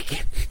Stribling would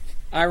get...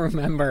 I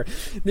remember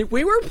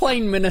we were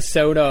playing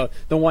Minnesota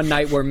the one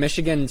night where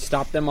Michigan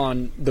stopped them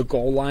on the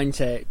goal line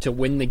to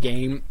win the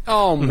game.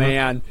 Oh,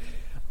 man.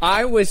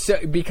 I was...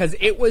 because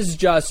it was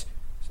just...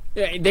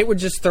 They would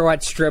just throw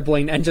at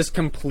Stribling and just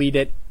complete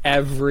it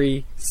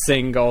every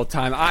single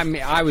time. I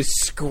mean, I was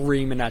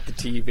screaming at the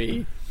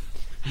TV.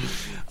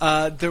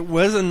 There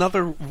was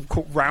another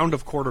round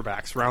of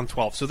quarterbacks, round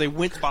 12. So they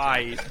went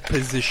by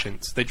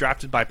positions. They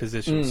drafted by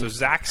positions. So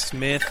Zach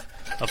Smith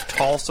of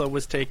Tulsa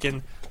was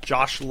taken.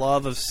 Josh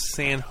Love of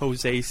San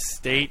Jose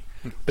State.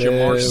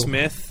 Jamar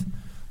Smith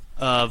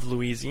of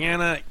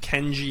Louisiana.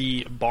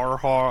 Kenji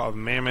Barha of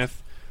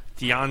Mammoth.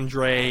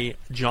 DeAndre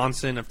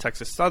Johnson of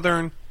Texas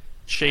Southern.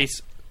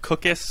 Chase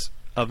Cookus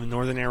of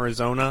Northern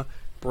Arizona.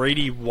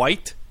 Brady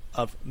White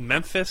of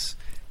Memphis.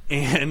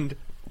 And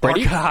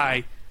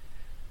Buckeye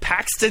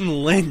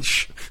Paxton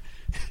Lynch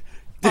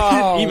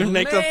didn't even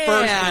make the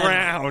first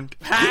round.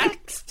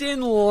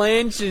 Paxton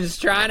Lynch is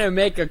trying to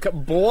make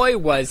boy,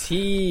 was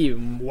he.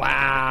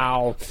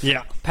 Wow.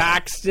 Yeah.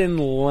 Paxton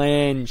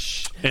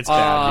Lynch. It's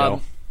bad,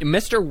 yo.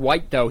 Mr.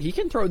 White, though, he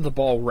can throw the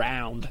ball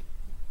round.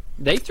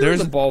 They threw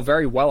the ball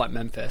very well at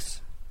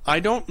Memphis. I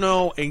don't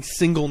know a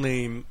single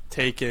name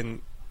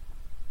taken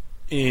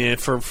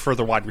for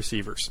the wide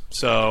receivers.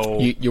 So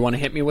you want to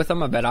hit me with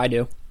them? I bet I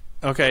do.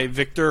 Okay,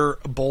 Victor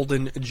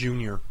Bolden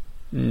Jr.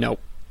 Nope.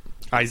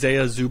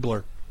 Isaiah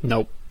Zubler.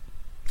 Nope.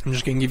 I'm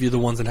just going to give you the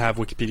ones that have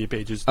Wikipedia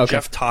pages. Okay.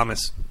 Jeff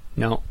Thomas.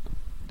 No.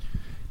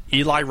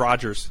 Eli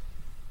Rogers.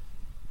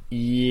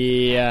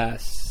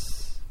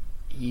 Yes.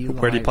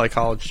 Where did he play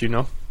college? Do you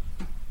know?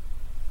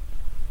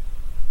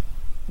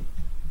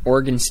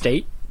 Oregon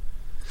State.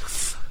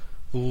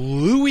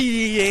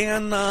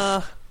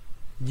 Louisiana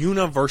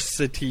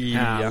University.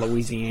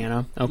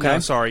 Louisiana. Okay. No,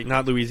 sorry,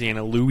 not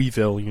Louisiana.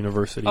 Louisville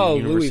University. Oh,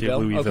 University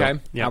of Louisville. Okay.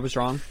 Yeah. I was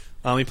wrong.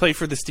 He played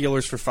for the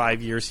Steelers for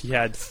 5 years. He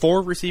had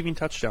 4 receiving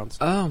touchdowns.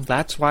 Oh,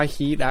 that's why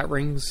that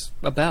rings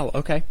a bell.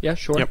 Okay. Yeah,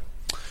 sure.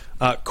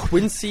 Yep.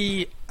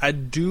 Quincy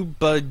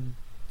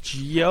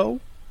Diho.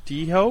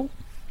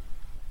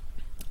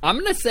 I'm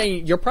going to say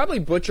you're probably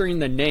butchering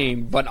the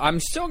name, but I'm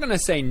still going to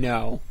say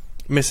no.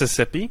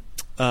 Mississippi.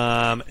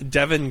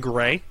 Devin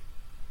Gray.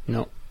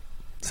 No.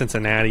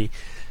 Cincinnati.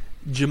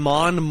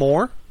 Jamon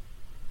Moore.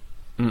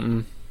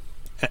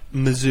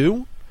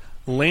 Mizzou.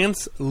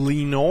 Lance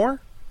Lenore.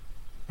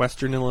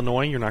 Western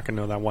Illinois. You're not going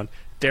to know that one.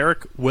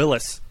 Derek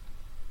Willis.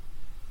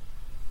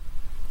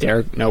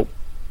 Nope.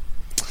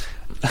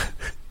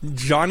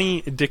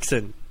 Johnny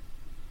Dixon.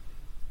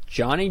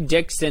 Johnny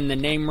Dixon, the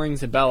name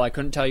rings a bell. I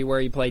couldn't tell you where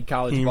he played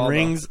college ball. He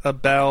rings a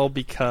bell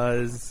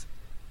because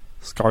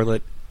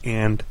scarlet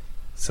and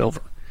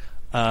silver.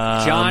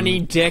 Johnny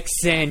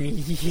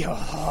Dixon.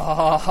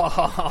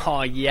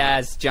 Oh,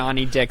 yes,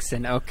 Johnny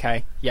Dixon.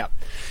 Okay. Yep.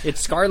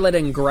 It's scarlet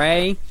and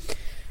gray,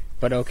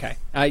 but okay.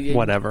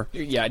 Whatever.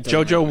 Yeah.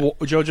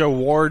 JoJo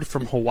Ward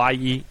from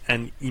Hawaii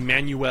and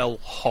Emmanuel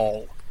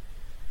Hall.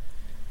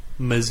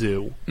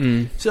 Mizzou.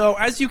 So,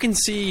 as you can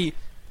see,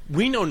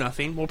 we know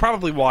nothing. We'll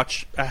probably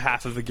watch a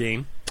half of the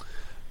game.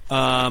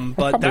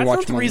 But that's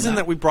not the reason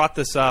that we brought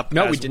this up.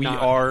 No, we did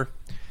not.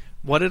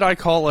 What did I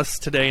call us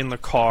today in the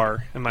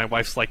car? And my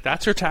wife's like,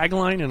 that's her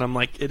tagline? And I'm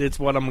like, it is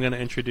what I'm going to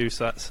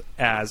introduce us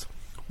as.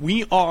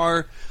 We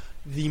are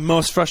the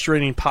most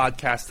frustrating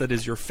podcast that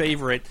is your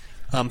favorite.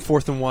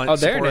 4th and 1. Oh,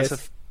 there it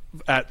is.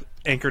 At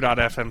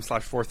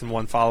anchor.fm/4th and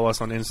 1. Follow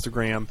us on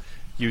Instagram,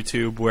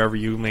 YouTube, wherever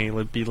you may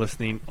be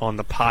listening on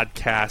the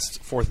podcast,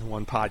 4th and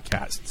 1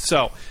 podcast.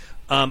 So,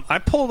 I'm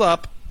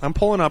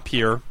pulling up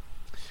here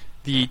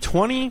the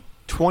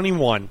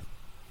 2021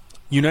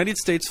 United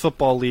States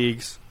Football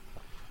League's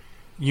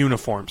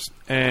uniforms,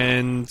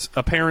 and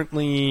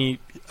apparently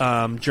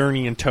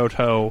Journey and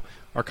Toto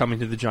are coming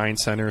to the Giant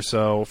Center.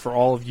 So for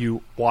all of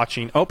you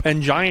watching,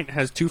 and Giant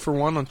has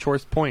 2-for-1 on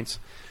choice points,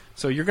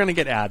 so you're going to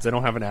get ads. I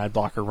don't have an ad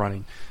blocker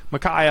running.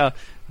 Micaiah,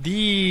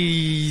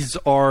 these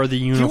are the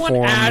uniforms. Do you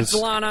want ads,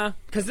 Lana?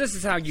 Because this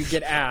is how you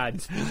get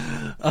ads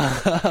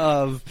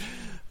of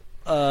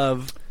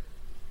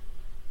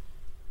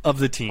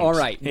the teams. All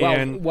right.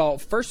 Well,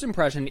 first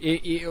impression.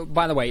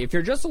 By the way, if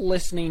you're just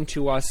listening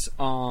to us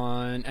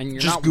and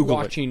you're not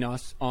watching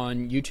us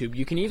on YouTube,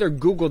 you can either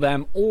Google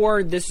them,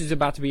 or this is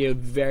about to be a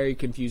very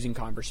confusing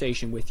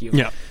conversation with you.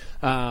 Yeah.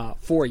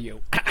 For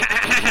you.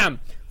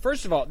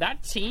 First of all,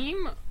 that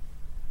team,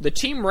 the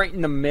team right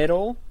in the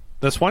middle.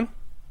 This one.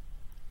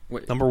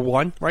 Number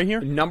 1 right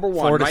here? Number 1,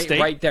 Florida State?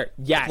 right there.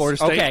 Yes. Florida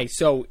State? Okay,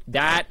 so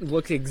that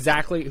looks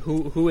exactly...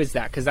 Who is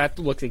that? Because that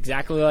looks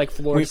exactly like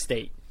Florida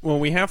State. Well,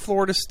 we have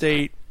Florida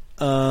State.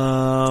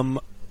 I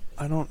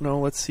don't know.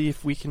 Let's see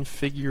if we can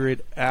figure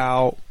it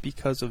out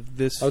because of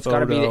this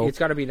photo. It's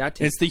got to be that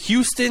team. It's the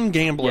Houston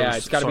Gamblers. Yeah,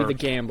 it's got to be the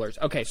Gamblers.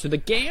 Okay, so the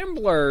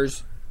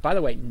Gamblers... By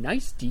the way,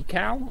 nice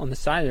decal on the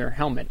side of their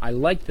helmet. I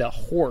like the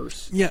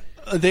horse. Yeah,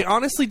 they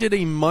honestly did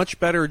a much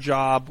better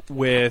job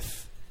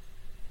with...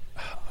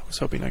 I was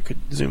hoping I could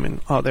zoom in.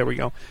 Oh, there we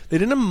go. They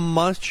did a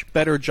much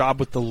better job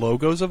with the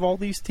logos of all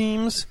these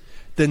teams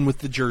than with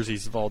the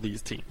jerseys of all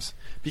these teams.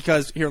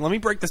 Because, here, let me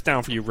break this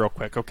down for you real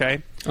quick,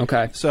 okay?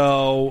 Okay.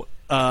 So,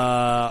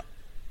 I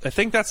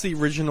think that's the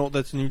original,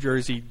 that's New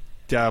Jersey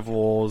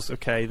Devils.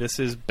 Okay, this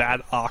is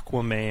Bad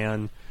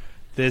Aquaman.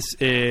 This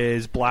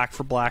is Black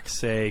for Black's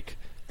Sake.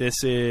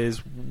 This is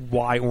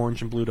Why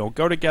Orange and Blue Don't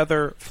Go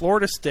Together.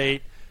 Florida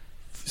State,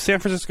 San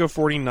Francisco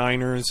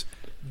 49ers,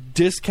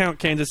 Discount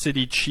Kansas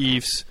City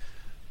Chiefs,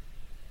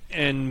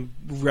 and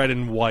red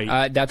and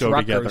white that's go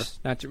Rutgers. together.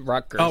 That's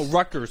Rutgers. Oh,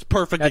 Rutgers.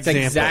 Perfect That's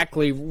example.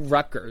 exactly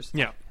Rutgers.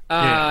 Yeah.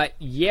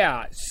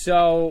 Yeah,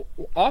 so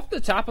off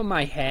the top of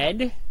my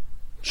head,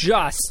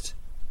 just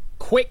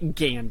quick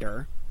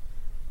gander.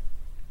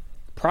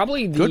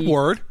 Probably the...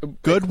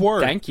 Good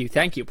word. Thank you.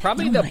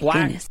 Probably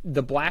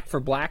the Black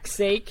for Black's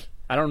Sake.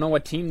 I don't know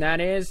what team that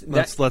is.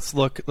 Let's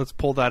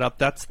pull that up.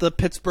 That's the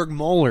Pittsburgh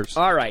Maulers.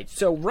 All right.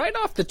 So right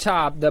off the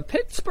top, the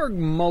Pittsburgh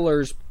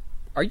Maulers.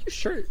 Are you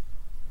sure?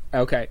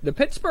 Okay. The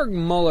Pittsburgh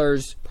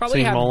Maulers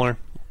probably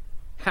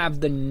have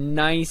the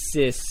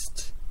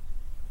nicest.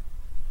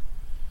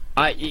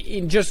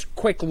 In just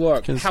quick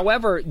look.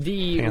 However,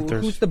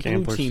 who's the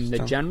blue team? The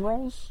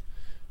Generals.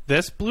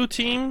 This blue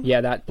team?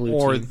 Yeah, that blue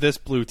team. Or this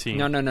blue team?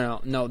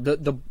 No.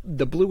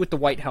 The blue with the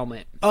white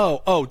helmet.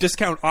 Oh,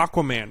 Discount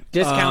Aquaman.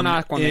 Discount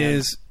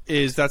Aquaman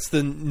is that's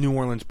the New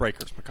Orleans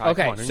Breakers.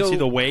 Okay, so you see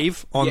the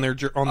wave on their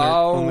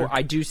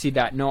I do see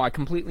that. No, I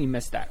completely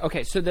missed that.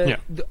 Okay, so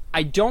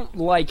I don't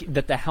like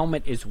that the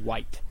helmet is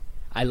white.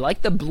 I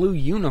like the blue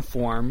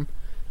uniform,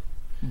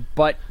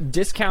 but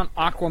Discount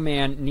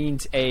Aquaman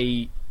needs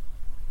a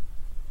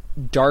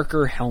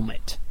darker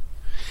helmet.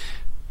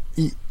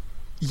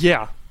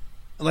 Yeah.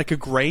 Like a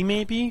gray,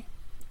 maybe?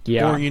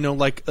 Yeah. Or,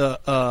 like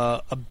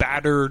a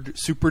battered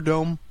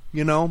Superdome,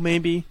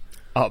 maybe?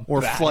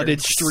 Or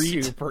flooded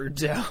street.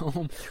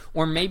 Superdome.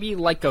 Or maybe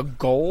like a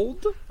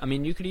gold? I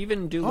mean, you could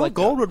even do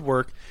gold would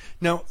work.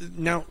 Now,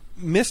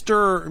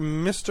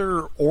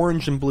 Mr.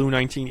 Orange and Blue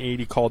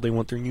 1980 called. They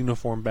want their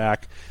uniform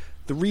back.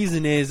 The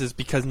reason is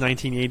because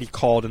 1980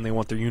 called and they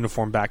want their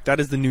uniform back. That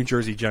is the New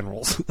Jersey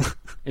Generals.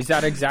 Is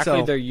that exactly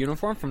So- their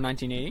uniform from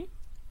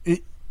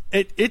 1980?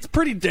 It's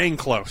pretty dang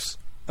close.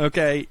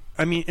 Okay,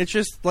 I mean, it's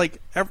just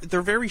like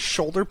they're very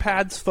shoulder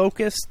pads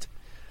focused.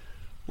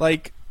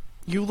 Like,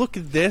 you look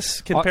at this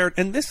compared,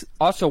 and this.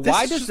 Also, this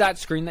why is does just- that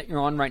screen that you're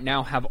on right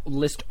now have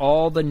list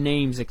all the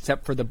names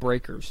except for the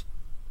breakers?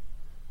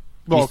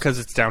 Well, because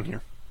it's down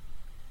here.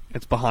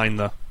 It's behind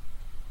the.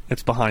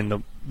 It's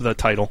behind the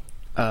title.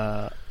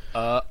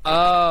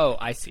 Oh,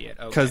 I see it.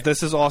 Okay. Because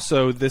this is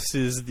also the.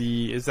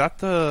 Is that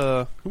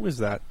the? Who is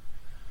that?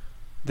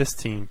 This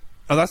team.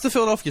 Oh, that's the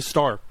Philadelphia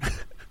Star.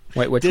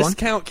 Wait, which one?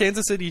 Discount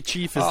Kansas City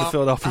Chief is the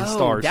Philadelphia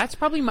Stars. That's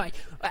probably my.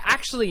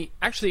 Actually,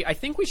 I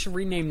think we should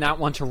rename that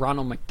one to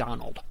Ronald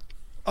McDonald.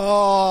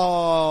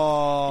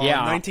 Oh,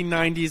 Yeah.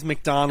 1990s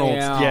McDonald's.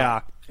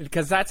 Yeah.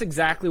 Because that's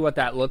exactly what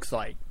that looks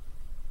like.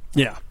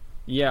 Yeah.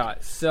 Yeah.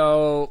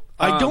 So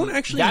I don't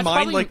actually that's mind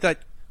probably- like that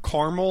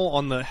caramel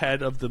on the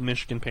head of the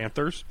Michigan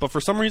Panthers, but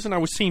for some reason I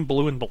was seeing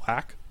blue and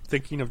black.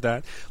 Thinking of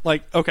that,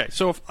 like, okay,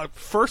 so if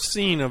first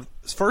seeing Well,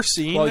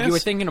 this, you were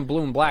thinking of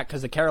blue and black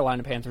because the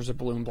Carolina Panthers are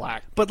blue and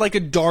black. but like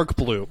a dark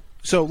blue,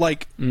 so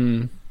like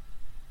a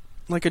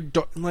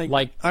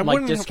Like I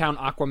wouldn't discount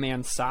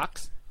Aquaman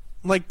socks.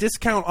 like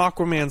discount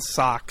Aquaman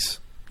socks,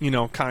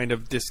 kind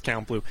of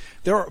discount blue.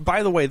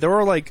 By the way, there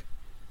are like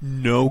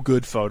no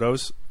good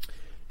photos.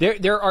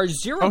 There are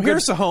zero. Oh, good-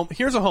 here's a home.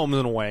 Here's a home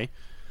and away.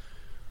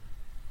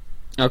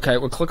 Okay,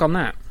 well, click on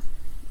that.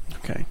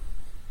 Okay.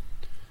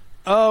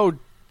 Oh,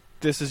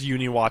 this is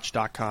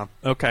uniwatch.com.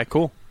 Okay,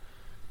 cool.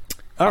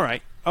 All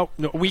right. Oh,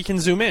 no, we can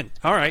zoom in.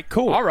 All right,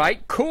 cool. All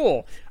right,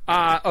 cool.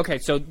 Okay,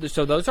 so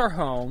those are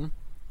home.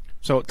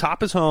 So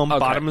top is home, Okay.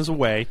 bottom is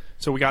away.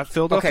 So we got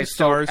Philadelphia Okay,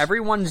 Stars. so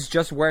everyone's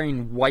just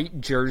wearing white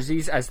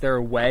jerseys as their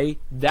away.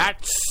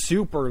 That's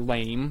super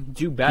lame.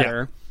 Do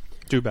better.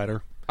 do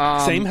better.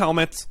 Same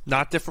helmets,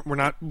 not different. We're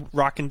not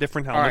rocking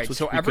different All helmets. right, which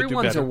so we could do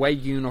everyone's better. away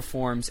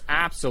uniforms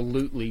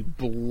absolutely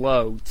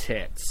blow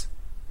tits.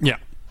 Yeah.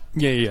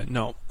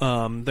 No,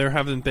 there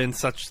haven't been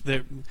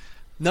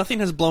nothing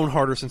has blown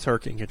harder since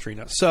Hurricane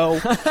Katrina. So,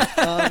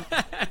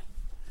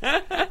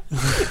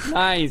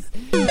 Nice.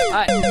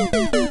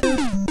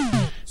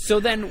 So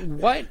then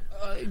what?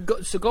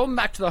 So going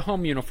back to the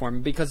home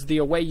uniform, because the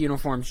away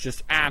uniforms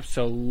just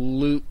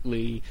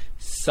absolutely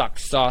suck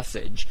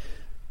sausage.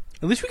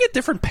 at least we get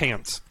different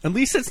pants. At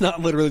least it's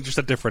not literally just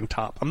a different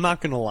top. I'm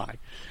not gonna lie.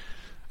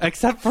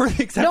 Except for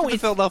the it's-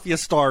 Philadelphia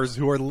Stars,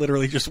 who are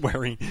literally just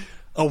wearing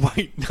a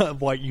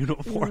white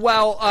uniform,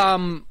 Well,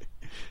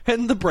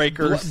 and the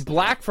Breakers.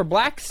 black for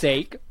black's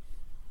sake,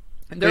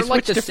 they're They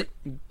like switch the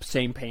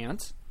same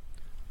pants.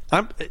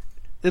 It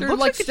They're looks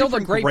like a still the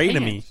different gray gray pants.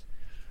 to me.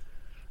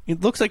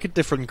 It looks like a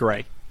different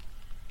gray.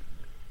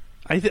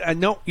 I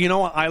know. You know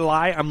what? I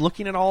lie. I'm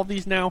looking at all of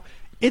these now.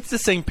 It's the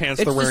same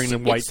pants they're wearing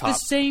in white it's top. the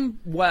same,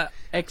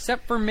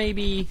 except for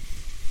maybe.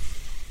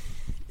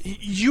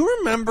 You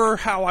remember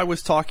how I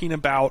was talking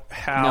about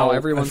how No,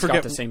 everyone's I got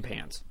forget- the same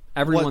pants.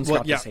 Everyone's what-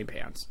 got yeah. the same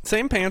pants.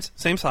 Same pants,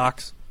 same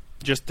socks,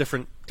 just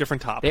different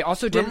top. They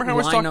also didn't remember how I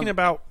was line talking up,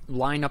 about.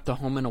 line up the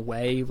home and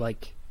away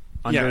like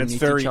Yeah, underneath it's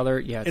very each other.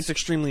 Yeah, it's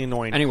extremely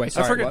annoying. Anyway,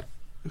 sorry, I forget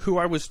what? who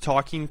I was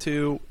talking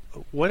to.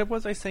 What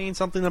was I saying?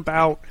 Something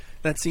about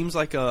that seems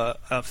like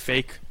a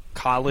fake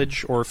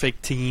college or a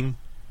fake team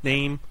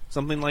name,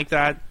 something like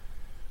that.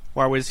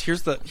 Where I was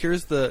here's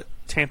the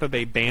Tampa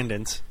Bay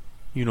Bandits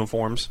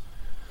uniforms.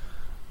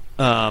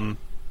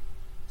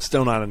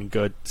 Still not any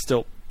good.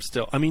 Still.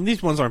 I mean,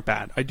 these ones aren't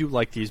bad. I do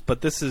like these,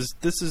 but this is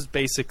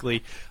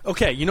basically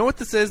okay. You know what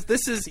this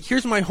is?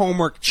 Here's my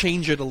homework.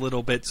 Change it a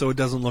little bit so it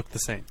doesn't look the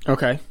same.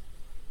 okay.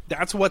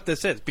 That's what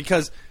this is.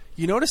 Because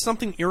you notice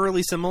something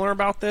eerily similar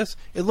about this?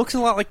 It looks a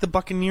lot like the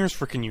Buccaneers'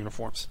 freaking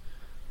uniforms.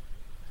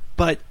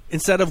 But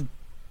instead of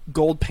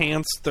gold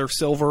pants, they're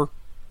silver.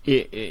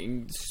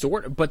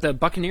 Sort of, but the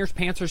Buccaneers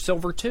pants are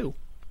silver too.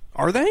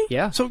 Are they?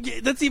 Yeah. So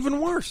that's even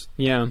worse.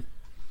 Yeah.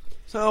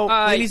 So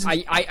ladies,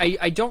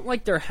 I don't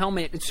like their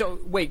helmet. So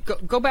wait,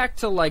 go back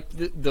to like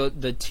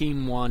the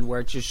team one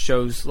where it just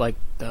shows like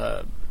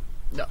the.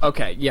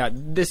 Okay, yeah,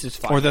 this is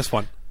fine. or this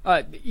one.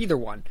 Either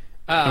one.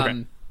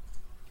 Okay.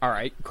 All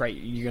right, great.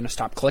 You're gonna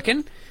stop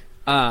clicking.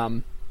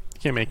 Can't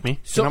make me.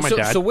 So You're not my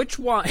dad. so which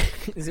one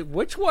is it?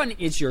 Which one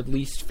is your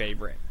least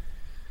favorite?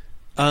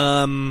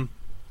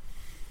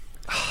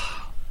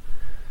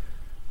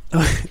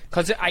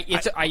 Because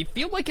I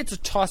feel like it's a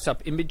toss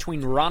up in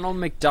between Ronald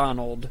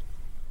McDonald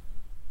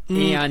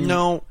and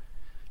no,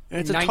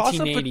 it's a toss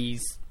up.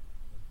 1980s.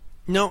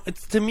 No,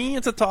 to me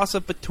it's a toss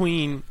up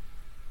between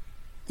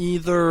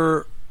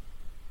either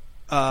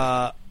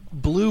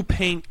blue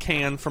paint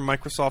can from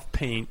Microsoft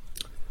Paint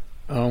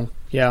Oh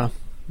yeah,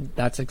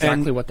 that's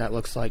exactly what that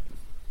looks like.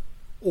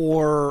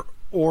 or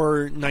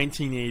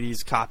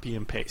 1980s copy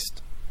and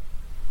paste.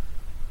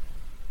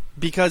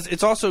 Because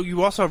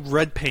you also have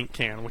red paint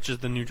can, which is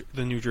the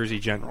New Jersey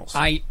Generals.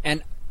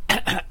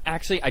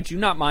 Actually, I do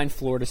not mind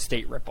Florida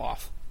State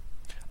ripoff.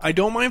 I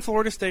don't mind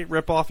Florida State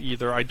ripoff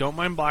either. I don't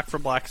mind black for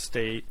black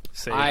state.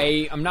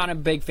 I am not a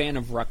big fan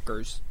of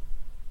Rutgers.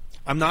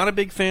 I'm not a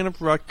big fan of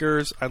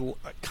Rutgers. I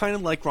kind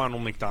of like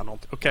Ronald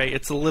McDonald. Okay,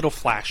 it's a little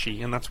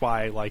flashy, and that's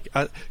why I like.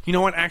 You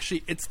know what?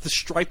 Actually, it's the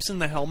stripes in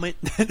the helmet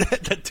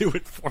that do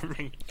it for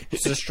me.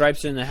 It's the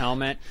stripes in the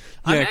helmet.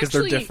 Yeah, because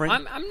they're different.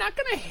 I'm not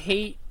gonna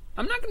hate.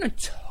 I'm not gonna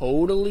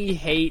totally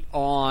hate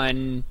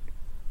on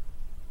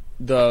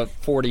the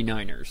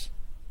 49ers.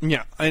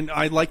 Yeah, and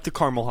I like the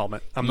caramel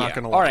helmet. I'm not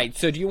going to lie. All right,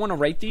 so do you want to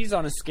rate these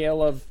on a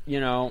scale of,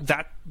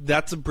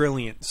 That's a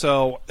brilliant.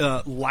 So,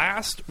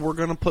 last, we're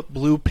going to put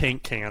blue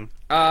paint can.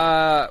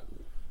 No.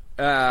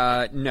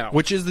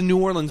 Which is the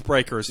New Orleans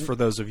Breakers, for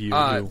those of you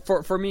who...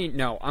 For me,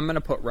 no. I'm going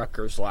to put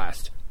Rutgers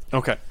last.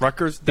 Okay,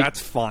 Rutgers, that's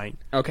fine.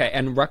 Okay,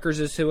 and Rutgers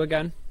is who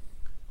again?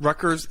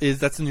 Rutgers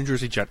that's the New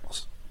Jersey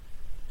Generals.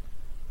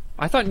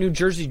 I thought New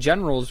Jersey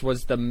Generals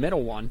was the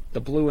middle one,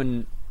 the blue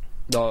and...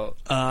 The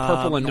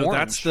purple and orange.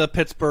 That's the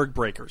Pittsburgh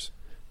Breakers.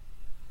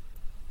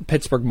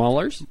 Pittsburgh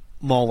Maulers?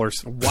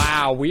 Maulers.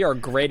 Wow, we are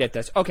great at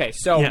this. Okay,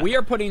 so we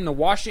are putting the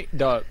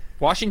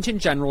Washington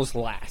Generals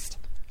last.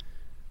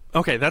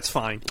 Okay, that's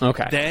fine.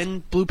 Okay.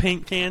 Then blue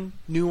paint can,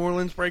 New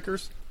Orleans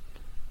Breakers.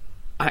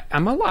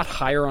 I'm a lot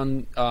higher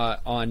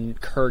on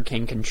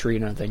Hurricane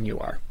Katrina than you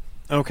are.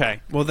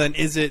 Okay. Well, then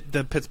is it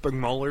the Pittsburgh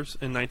Maulers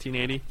in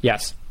 1980?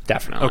 Yes,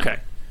 definitely. Okay.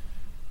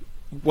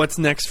 What's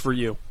next for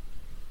you?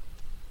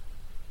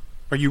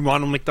 Are you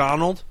Ronald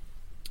McDonald?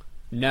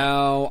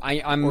 No,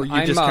 I'm. Or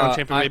you discount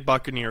Tampa Bay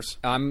Buccaneers?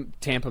 I'm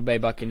Tampa Bay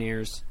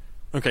Buccaneers.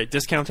 Okay,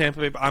 discount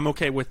Tampa Bay. I'm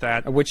okay with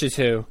that. Which is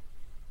who?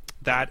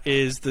 That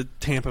is the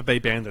Tampa Bay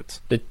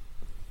Bandits.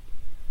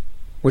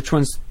 Which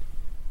one's?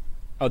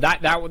 Oh,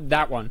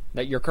 that one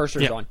that your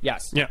cursor's on.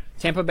 Yes. Yeah.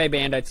 Tampa Bay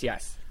Bandits.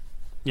 Yes.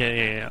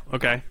 Yeah.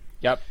 Okay.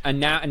 Yep.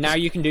 And now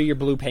you can do your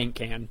blue paint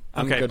can.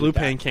 I'm okay. good Blue with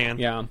that. paint can.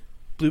 Yeah.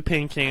 Blue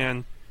paint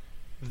can.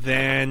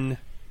 Then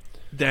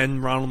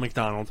Ronald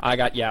McDonald. I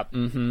got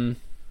Mm-hmm.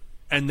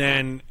 And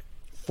then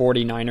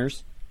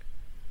 49ers.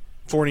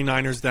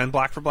 49ers. Then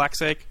Black for Black's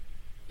sake.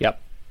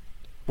 Yep.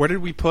 Where did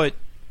we put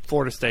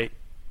Florida State?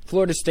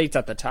 Florida State's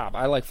at the top.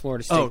 I like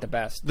Florida State the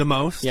best. The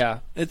most? Yeah.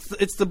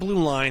 It's the blue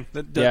line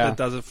that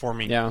does it for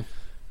me. Yeah.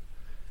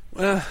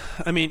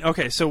 I mean,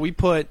 okay, so we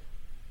put.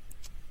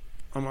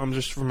 I'm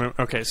just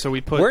remember. Okay, so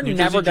we put. We're New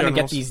never Jersey going to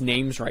get Generals. these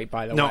names right,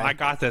 by the way. No, I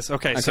got this.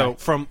 Okay, so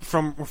from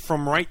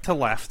right to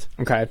left.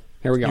 Okay,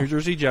 here we go. New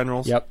Jersey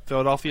Generals. Yep.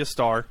 Philadelphia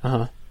Star.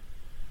 Uh-huh.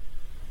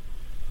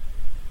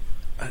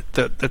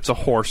 That's a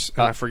horse,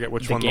 and I forget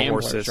which one the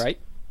horse is. Right?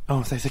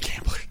 Oh, that's the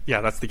Gamblers.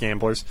 Yeah, that's the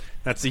Gamblers.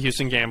 That's the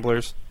Houston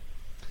Gamblers.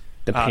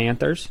 The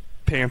Panthers.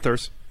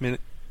 Panthers.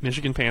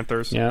 Michigan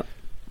Panthers. Yep.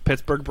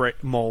 Pittsburgh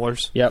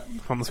Maulers. Yep. I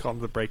almost called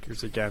them the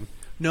Breakers again.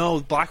 No,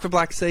 Black for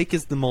Black's sake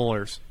is the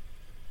Maulers.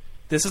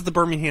 This is the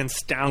Birmingham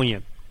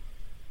Stallion.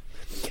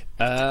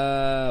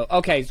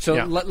 Okay, so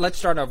let's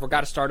start over.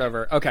 Got to start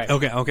over.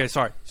 Okay,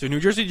 sorry. So New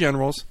Jersey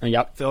Generals.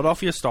 Yep.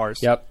 Philadelphia Stars.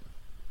 Yep.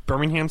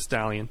 Birmingham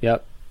Stallion.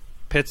 Yep.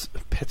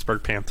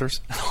 Pittsburgh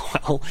Panthers.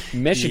 Well,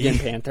 Michigan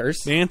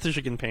Panthers.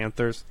 Michigan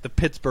Panthers. The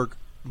Pittsburgh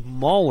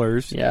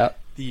Maulers. Yep.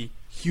 The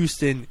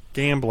Houston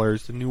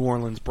Gamblers. The New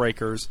Orleans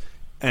Breakers.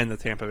 And the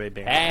Tampa Bay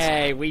Bandits.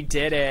 Hey, we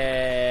did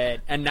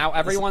it. And now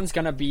everyone's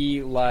going to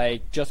be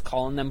like just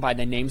calling them by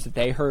the names that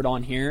they heard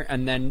on here.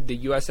 And then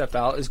the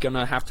USFL is going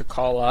to have to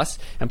call us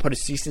and put a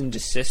cease and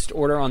desist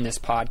order on this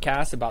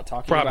podcast about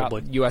talking about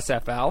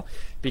USFL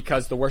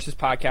because the worstest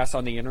podcast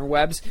on the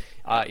interwebs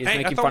is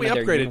making fun of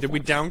their upgraded. uniforms. Did we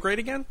downgrade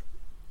again?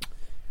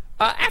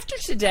 After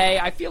today,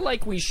 I feel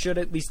like we should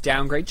at least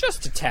downgrade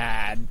just a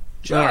tad.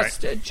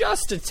 Just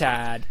a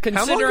tad. Considering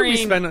how long did we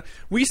spend?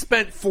 We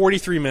spent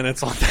 43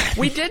 minutes on that.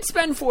 We did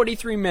spend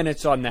 43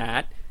 minutes on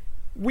that.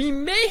 We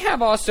may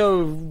have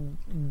also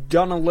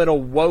done a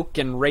little woke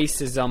and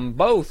racism,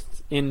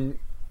 both in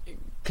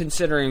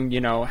considering,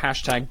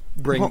 hashtag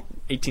bring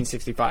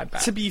 1865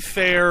 back. To be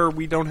fair,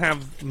 we don't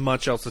have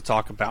much else to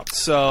talk about.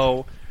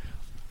 So,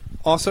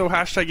 also,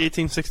 hashtag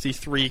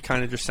 1863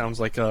 kind of just sounds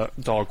like a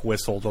dog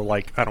whistle to,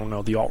 I don't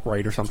know, the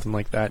alt-right or something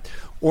like that.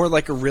 Or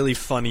like a really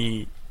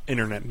funny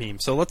internet meme.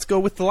 So let's go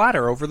with the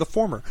latter over the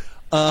former.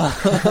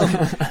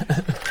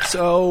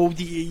 So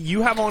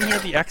you have on here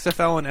the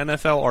XFL and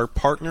NFL are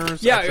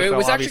partners. Yeah, XFL, it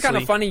was actually kind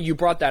of funny you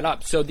brought that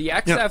up. So the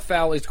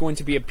XFL is going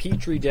to be a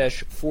petri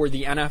dish for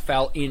the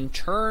NFL in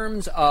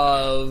terms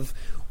of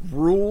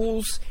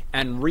rules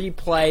and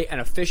replay and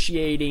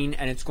officiating,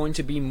 and it's going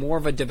to be more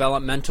of a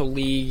developmental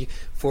league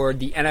for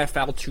the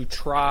NFL to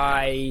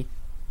try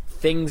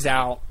things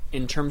out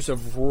in terms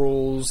of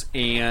rules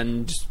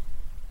and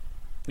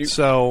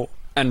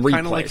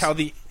kind of like how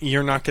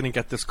you're not going to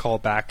get this call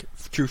back.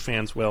 True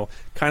fans will.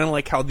 Kind of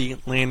like how the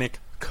Atlantic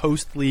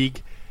Coast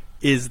League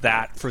is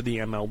that for the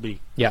MLB.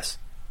 Yes,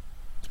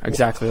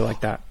 exactly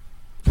like that.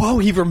 Whoa,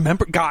 he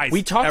remembered, guys.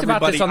 We talked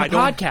about this on the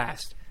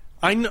podcast.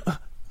 I know.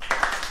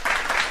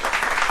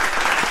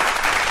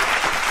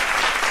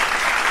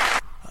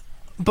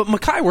 But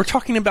Makai, we're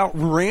talking about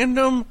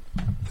random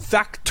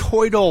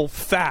factoidal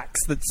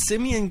facts that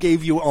Simeon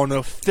gave you on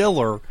a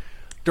filler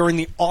during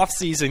the off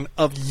season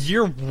of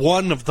year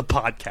one of the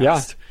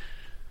podcast.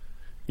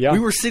 Yeah. We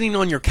were sitting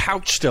on your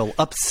couch still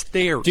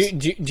upstairs.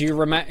 Do you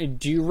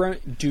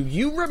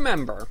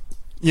remember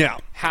Yeah.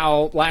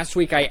 how last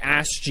week I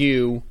asked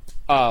you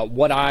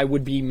what I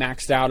would be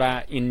maxed out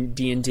at in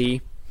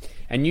D&D?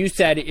 And you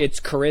said it's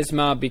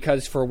charisma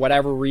because for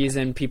whatever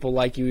reason people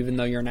like you even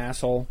though you're an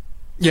asshole.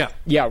 Yeah.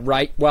 Yeah,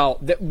 right.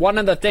 Well, one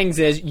of the things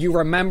is you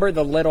remember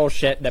the little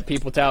shit that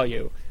people tell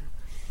you.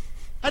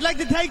 I'd like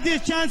to take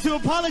this chance to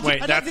apologize.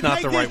 Wait, that's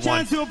not the right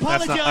one.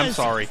 I'm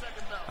sorry.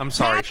 I'm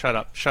sorry. Shut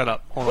up.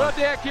 Hold Well, on.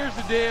 Dick, here's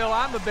the deal.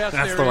 I'm the best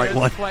That's there the right is,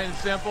 one. plain and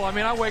simple. I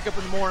mean, I wake up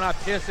in the morning, I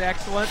piss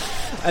excellent.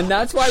 And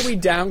that's why we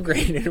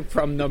downgraded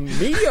from the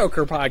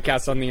mediocre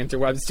podcast on the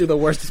interwebs to the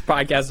worst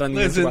podcast on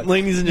the Listen, interwebs.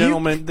 ladies and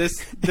gentlemen,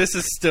 this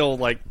is still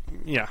like,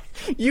 yeah.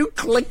 You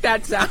clicked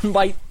that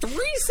soundbite 3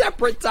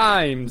 separate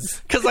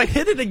times. Because I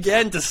hit it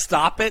again to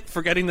stop it,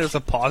 forgetting there's a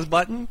pause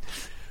button.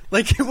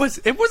 Like it was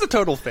a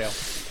total fail.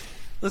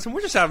 Listen,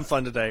 we're just having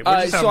fun today.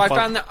 We're just So having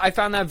fun. I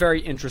found that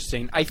very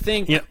interesting. I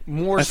think Yeah,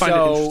 more I find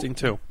so. it interesting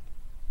too.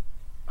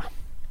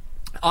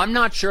 I'm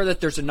not sure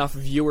that there's enough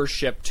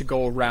viewership to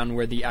go around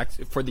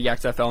for the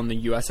XFL and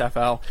the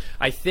USFL.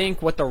 I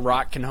think what The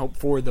Rock can hope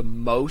for the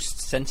most,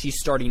 since he's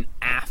starting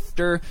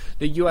after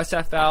the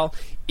USFL,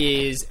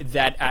 is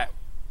that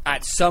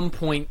at some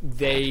point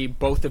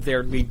both of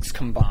their leagues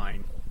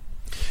combine.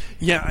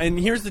 Yeah, and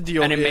here's the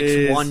deal: And it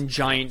makes one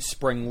giant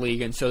spring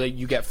league, and so that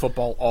you get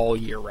football all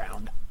year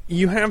round.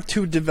 You have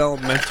 2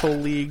 developmental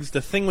leagues.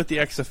 The thing with the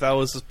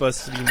XFL is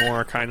supposed to be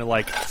more kind of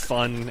like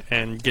fun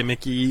and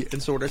gimmicky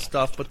and sort of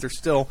stuff, but there's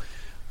still,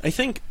 I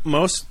think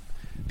most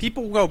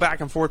people go back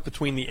and forth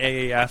between the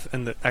AAF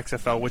and the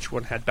XFL, which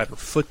one had better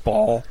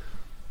football.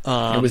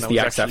 It was the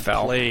actually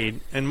XFL.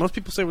 played, and most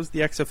people say it was the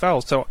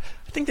XFL. So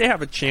I think they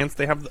have a chance.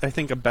 They have, I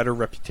think, a better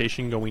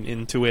reputation going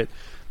into it.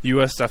 The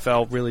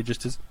USFL really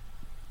just is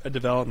a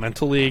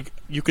developmental league.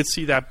 You could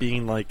see that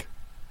being like,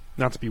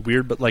 not to be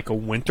weird, but like a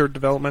winter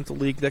developmental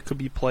league that could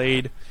be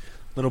played a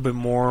little bit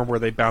more, where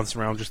they bounce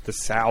around just the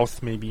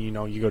South. Maybe,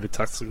 you go to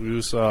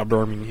Tuscaloosa,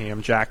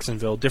 Birmingham,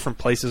 Jacksonville, different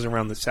places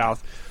around the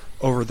South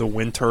over the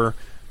winter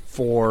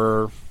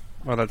for,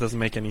 well, that doesn't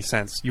make any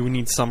sense. You would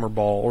need summer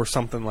ball or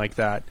something like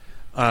that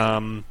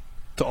to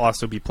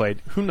also be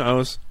played. Who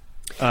knows?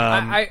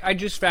 I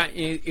just found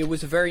it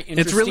was a very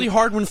interesting... It's really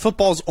hard when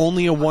football's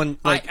only a one.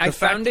 Like, I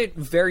found it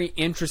very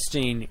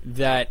interesting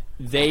that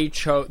the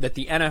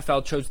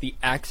NFL chose the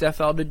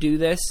XFL to do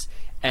this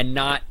and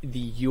not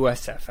the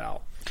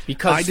USFL.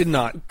 Because I did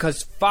not.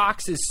 Because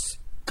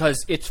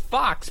it's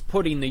Fox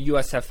putting the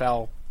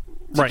USFL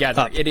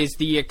together. Right, it is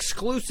the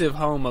exclusive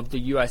home of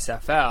the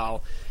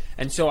USFL,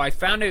 and so I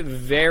found it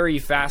very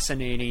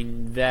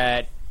fascinating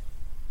that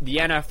the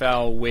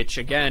NFL, which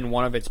again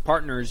one of its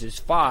partners is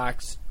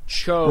Fox,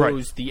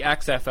 chose the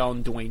XFL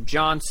and Dwayne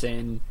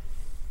Johnson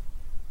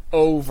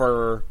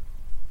over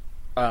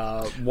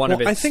one of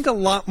its I think a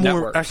lot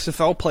more networks.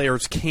 XFL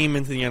players came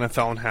into the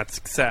NFL and had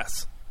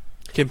success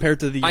compared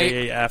to the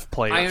AAF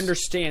players. I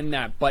understand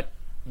that, but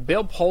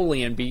Bill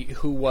Polian,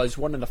 who was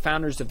one of the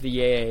founders of the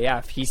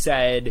AAF, he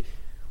said,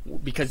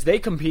 because they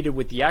competed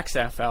with the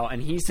XFL,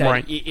 and he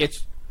said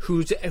it's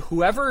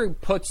whoever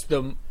puts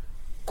the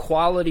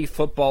quality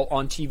football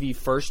on TV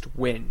first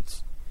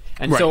wins.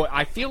 And so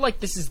I feel like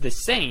this is the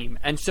same.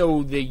 And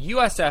so the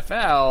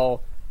USFL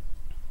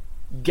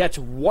gets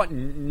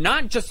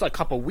not just a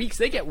couple weeks,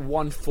 they get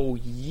one full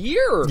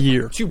year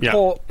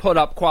to put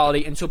up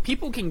quality. And so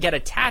people can get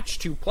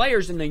attached to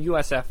players in the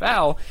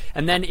USFL,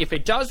 and then if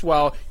it does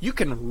well, you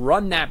can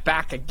run that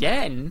back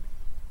again.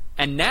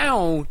 And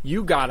now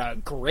you got a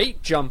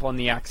great jump on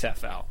the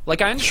XFL.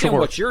 Like, I understand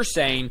what you're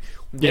saying.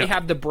 They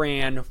have the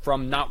brand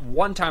from not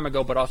one time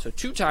ago, but also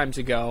 2 times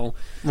ago.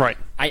 Right.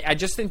 I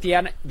just think the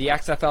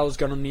XFL is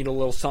going to need a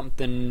little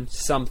something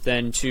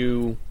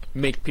to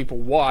make people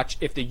watch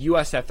if the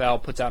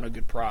USFL puts out a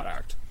good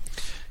product.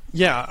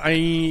 Yeah,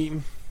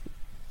 I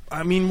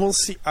mean, we'll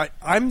see.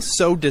 I'm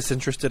so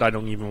disinterested, I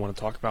don't even want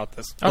to talk about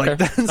this. Okay,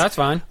 like, that's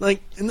fine.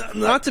 Like,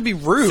 not to be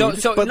rude,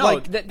 but no,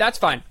 like, that's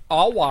fine.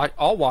 I'll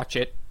watch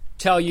it.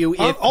 Tell you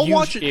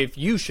if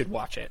you should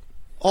watch it.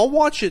 I'll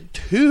watch it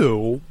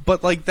too,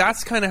 but like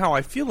that's kind of how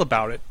I feel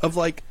about it. Of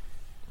like,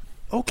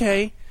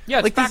 okay, yeah,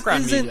 it's like,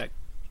 background music.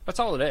 That's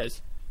all it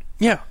is.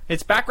 Yeah,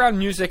 it's background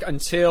music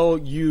until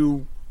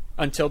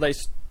they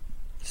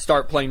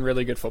start playing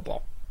really good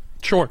football.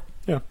 Sure.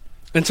 Yeah.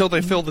 Until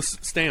they fill the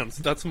stands.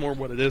 That's more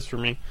what it is for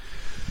me.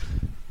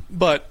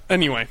 But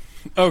anyway,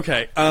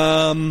 okay.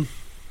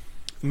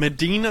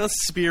 Medina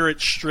Spirit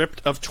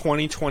stripped of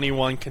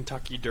 2021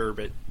 Kentucky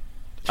Derby.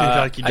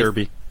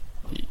 2020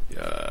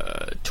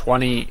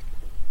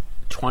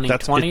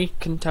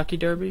 Kentucky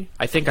Derby.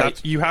 I think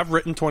you have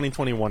written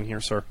 2021 here,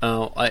 sir.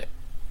 Oh,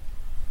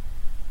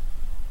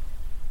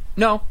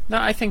 No,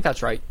 I think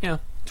that's right. Yeah,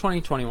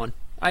 2021.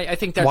 I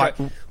think that's right.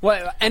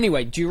 Well,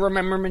 anyway, do you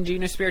remember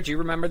Medina Spirit? Do you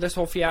remember this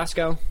whole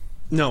fiasco?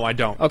 No, I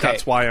don't. Okay.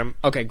 That's why I'm...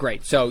 Okay,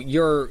 great. So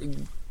your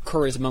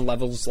charisma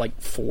level's like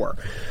 4.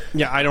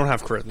 Yeah, I don't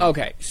have charisma.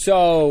 Okay,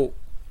 so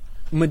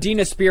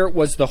Medina Spirit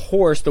was the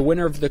horse, the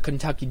winner of the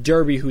Kentucky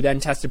Derby, who then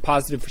tested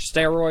positive for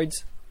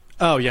steroids.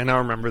 Oh, yeah, now I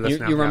remember this.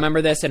 You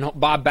remember this? And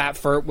Bob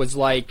Batford was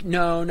like,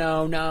 no.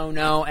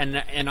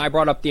 And I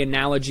brought up the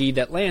analogy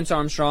that Lance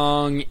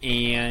Armstrong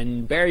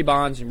and Barry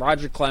Bonds and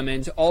Roger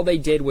Clemens, all they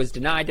did was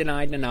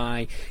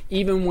deny,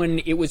 even when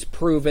it was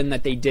proven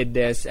that they did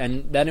this.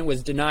 And then it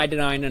was deny.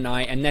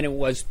 And then it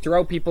was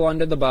throw people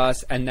under the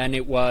bus. And then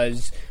it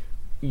was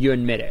you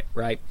admit it,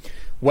 right?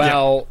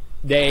 Well,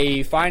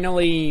 they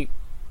finally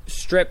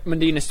stripped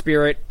Medina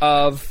Spirit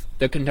of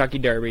the Kentucky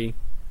Derby.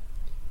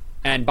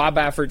 And Bob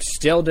Baffert's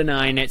still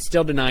denying it.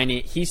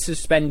 He's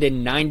suspended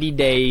 90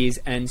 days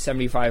and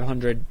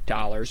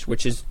 $7,500,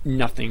 which is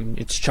nothing.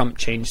 It's chump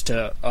change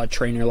to a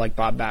trainer like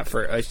Bob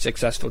Baffert, a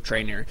successful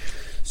trainer.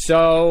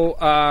 So,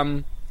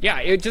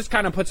 it just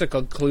kind of puts a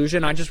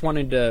conclusion. I just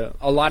wanted to...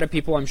 A lot of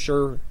people, I'm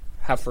sure,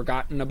 have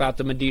forgotten about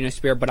the Medina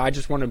Spirit, but I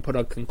just wanted to put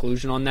a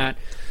conclusion on that.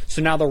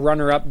 So now the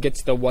runner-up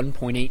gets the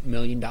 $1.8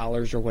 million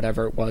or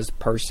whatever it was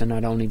person.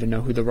 I don't even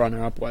know who the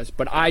runner-up was.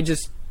 But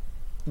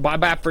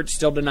Bob Baffert's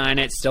still denying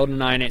it.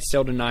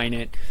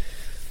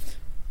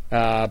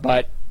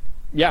 But,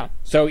 yeah,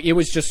 so it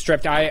was just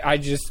stripped.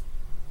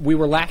 We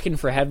were lacking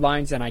for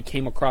headlines, and I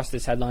came across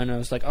this headline, and I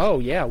was like, oh,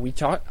 yeah,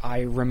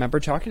 I remember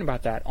talking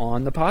about that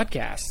on the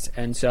podcast.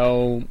 And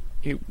so,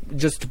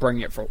 just to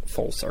bring it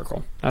full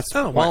circle.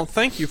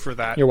 Thank you for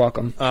that. You're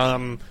welcome.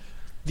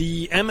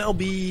 The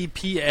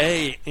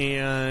MLBPA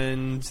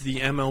and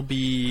the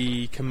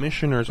MLB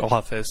Commissioner's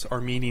Office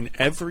are meeting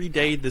every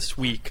day this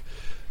week.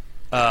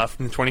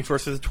 From the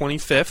 21st to the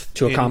 25th.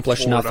 To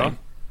accomplish nothing.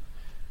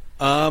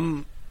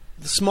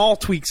 Small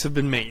tweaks have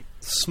been made.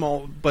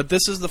 But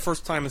this is the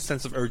first time a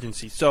sense of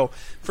urgency. So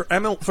for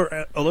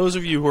those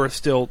of you who are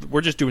still...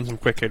 We're just doing some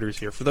quick hitters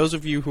here. For those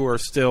of you who are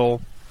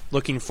still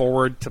looking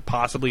forward to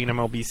possibly an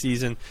MLB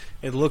season,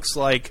 it looks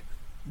like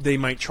they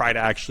might try to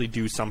actually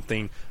do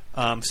something.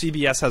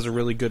 CBS has a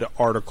really good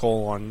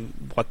article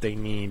on what they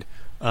need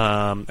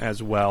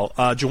as well.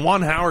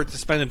 Juwan Howard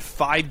suspended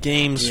 5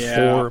 games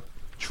for...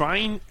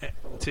 trying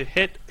to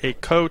hit a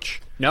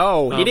coach.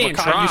 No, he didn't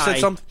try. You said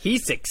something. He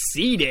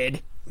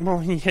succeeded. Well,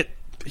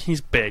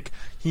 he's big.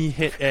 He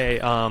hit a...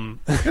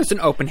 It was an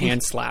open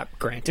hand slap,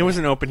 granted. It was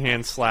an open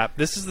hand slap.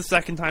 This is the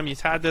second time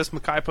he's had this.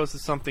 Makai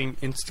posted something,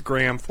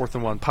 Instagram, 4th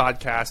and 1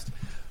 podcast,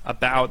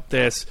 about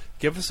this.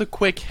 Give us a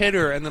quick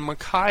hitter. And then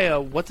Micaiah,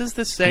 what does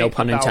this say? No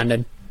pun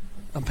intended.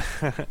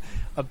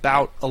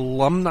 About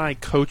alumni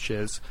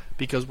coaches,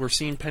 because we're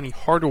seeing Penny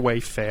Hardaway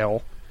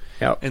fail.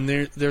 Yep. And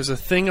there's a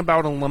thing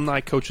about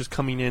alumni coaches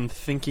coming in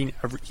thinking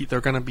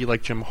they're going to be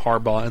like Jim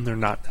Harbaugh, and they're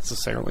not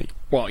necessarily.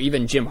 Well,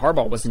 even Jim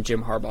Harbaugh wasn't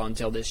Jim Harbaugh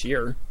until this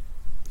year.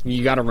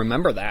 You got to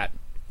remember that.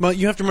 Well,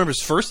 you have to remember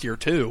his first year,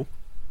 too.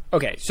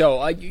 Okay,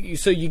 so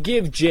you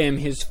give Jim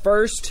his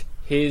first,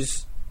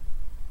 his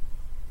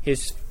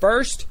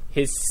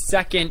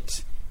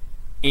second,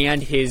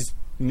 and his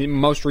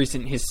most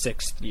recent, his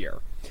 6th year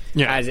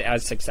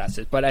as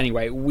successes. But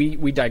anyway,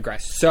 we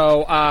digress.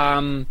 So,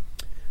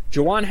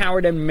 Juwan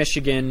Howard and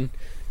Michigan,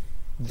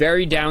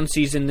 very down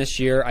season this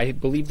year. I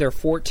believe they're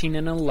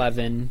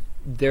 14-11.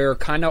 They're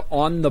kind of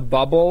on the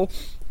bubble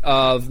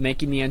of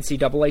making the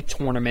NCAA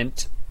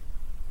tournament,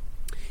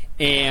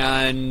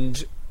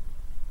 and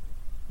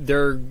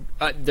they're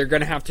going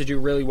to have to do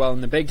really well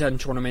in the Big Ten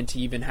tournament to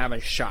even have a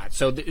shot.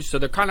 So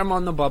they're kind of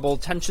on the bubble.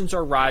 Tensions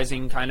are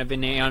rising kind of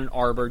in Ann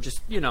Arbor,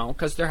 just,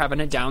 because they're having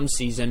a down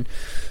season,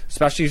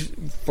 especially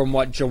from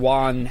what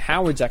Juwan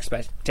Howard's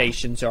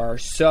expectations are.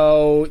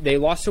 So they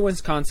lost to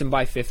Wisconsin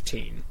by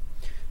 15.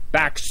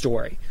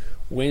 Backstory.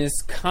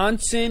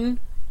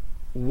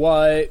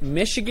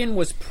 Michigan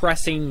was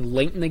pressing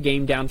late in the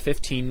game down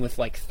 15 with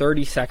like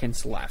 30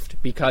 seconds left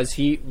because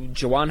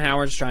Juwan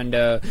Howard's trying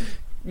to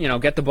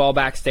get the ball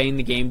back, stay in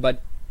the game, but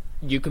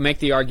you can make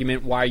the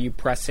argument, why are you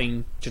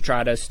pressing to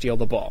try to steal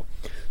the ball?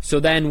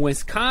 So then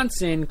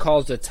Wisconsin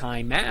calls a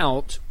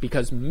timeout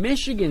because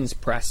Michigan's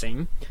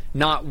pressing.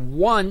 Not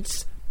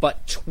once,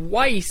 but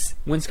twice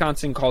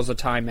Wisconsin calls a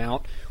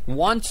timeout.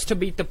 Once to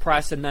beat the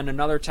press, and then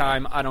another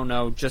time, I don't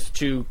know, just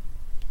to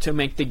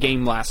make the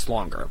game last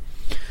longer.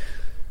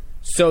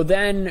 So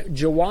then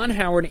Juwan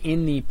Howard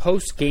in the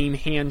post-game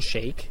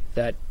handshake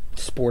that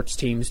sports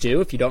teams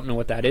do. If you don't know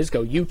what that is,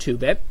 go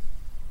YouTube it.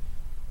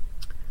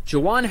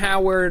 Juwan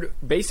Howard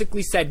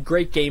basically said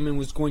great game and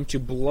was going to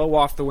blow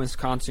off the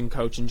Wisconsin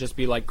coach and just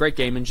be like, great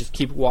game, and just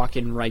keep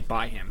walking right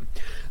by him.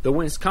 The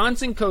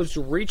Wisconsin coach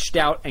reached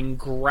out and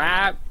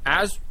grabbed,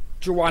 as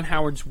Juwan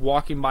Howard's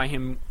walking by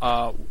him,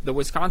 the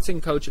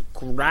Wisconsin coach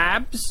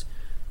grabs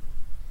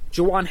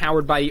Juwan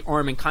Howard by the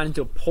arm and kind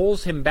of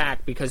pulls him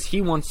back because he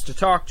wants to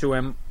talk to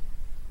him,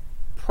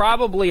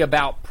 probably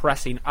about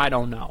pressing, I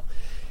don't know.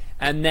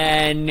 And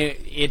then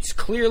it's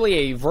clearly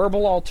a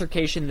verbal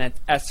altercation that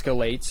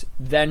escalates.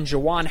 Then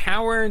Juwan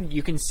Howard,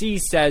 you can see,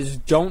 says,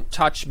 don't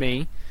touch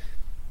me.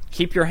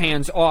 Keep your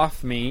hands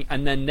off me.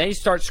 And then they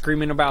start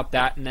screaming about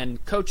that. And then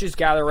coaches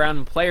gather around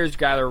and players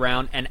gather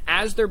around. And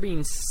as they're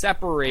being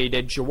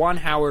separated, Juwan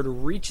Howard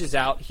reaches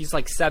out. He's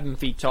like 7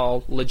 feet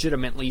tall,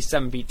 legitimately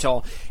 7 feet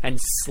tall, and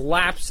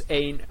slaps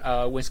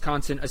a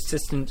Wisconsin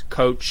assistant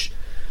coach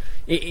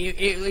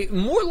It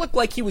more looked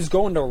like he was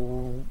going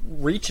to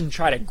reach and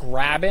try to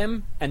grab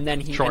him, and then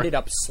he ended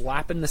up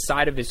slapping the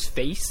side of his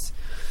face.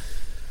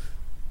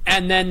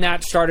 And then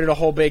that started a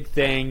whole big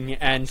thing.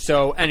 And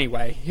so,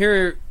 anyway,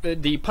 here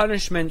the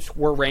punishments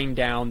were rained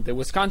down. The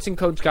Wisconsin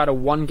coach got a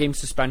 1-game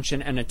suspension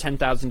and a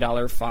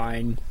 $10,000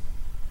 fine.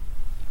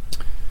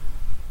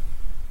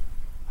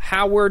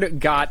 Howard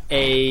got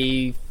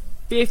a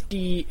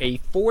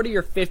 $40,000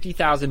 or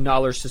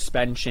 $50,000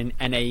 suspension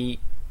and a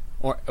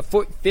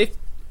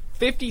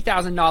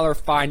 $50,000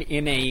 fine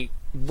in a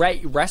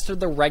rest of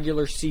the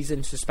regular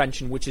season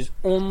suspension, which is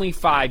only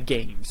 5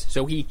 games.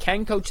 So he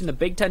can coach in the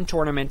Big Ten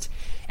tournament,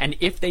 and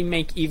if they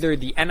make either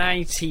the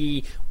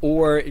NIT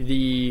or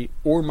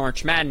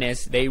March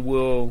Madness,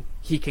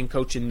 he can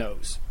coach in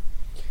those.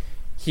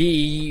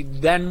 He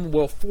then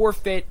will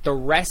forfeit the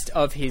rest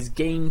of his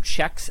game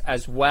checks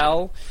as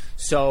well,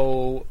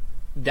 so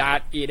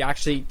that it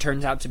actually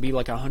turns out to be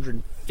like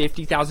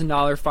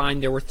 $150,000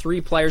 fine. There were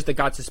 3 players that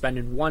got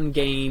suspended, 1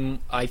 game,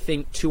 I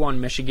think 2 on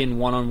Michigan,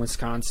 1 on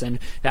Wisconsin.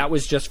 That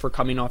was just for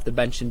coming off the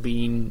bench and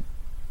being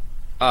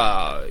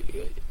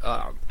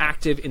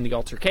active in the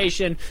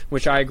altercation,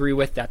 which I agree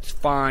with. That's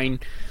fine.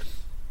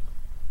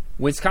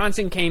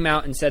 Wisconsin came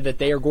out and said that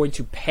they are going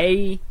to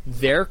pay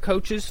their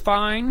coach's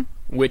fine,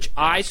 which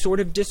I sort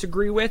of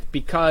disagree with,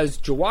 because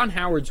Juwan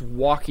Howard's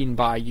walking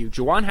by you.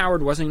 Juwan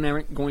Howard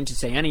wasn't going to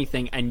say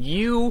anything, and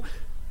you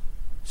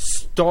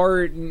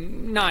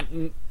not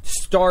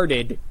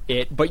started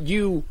it, but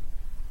you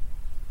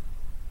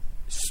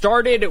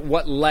started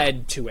what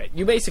led to it.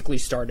 You basically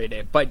started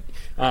it, but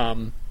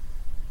Juwan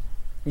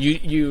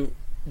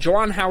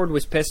Howard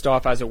was pissed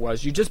off as it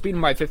was. You just beat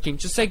him by 15.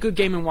 Just say good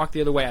game and walk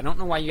the other way. I don't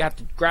know why you have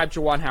to grab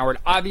Juwan Howard.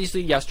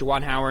 Obviously, yes,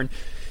 Juwan Howard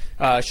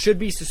should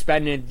be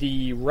suspended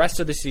the rest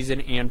of the season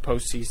and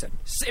postseason.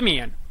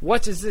 Simeon,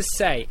 what does this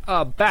say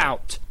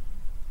about...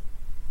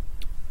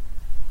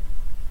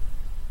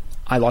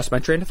 I lost my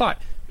train of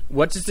thought.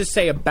 What does this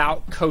say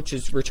about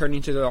coaches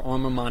returning to their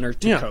alma mater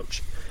to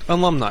coach?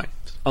 Alumni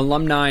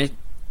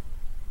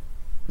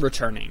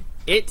returning.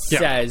 It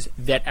says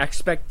that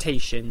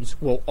expectations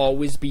will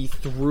always be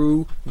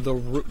too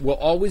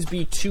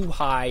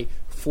high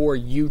for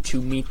you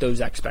to meet those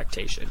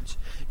expectations.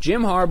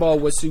 Jim Harbaugh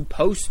was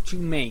supposed to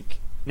make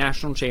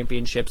national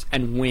championships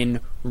and win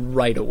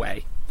right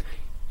away.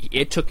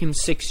 It took him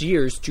 6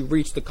 years to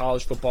reach the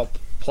college football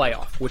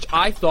playoff, which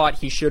I thought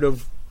he should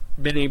have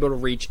been able to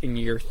reach in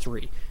year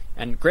 3.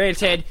 And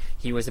granted,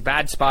 he was a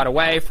bad spot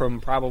away from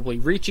probably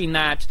reaching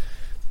that.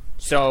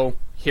 So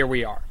here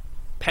we are.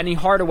 Penny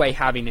Hardaway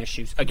having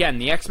issues. Again,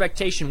 the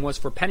expectation was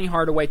for Penny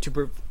Hardaway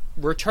to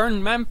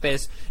return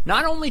Memphis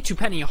not only to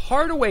Penny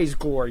Hardaway's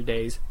glory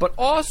days, but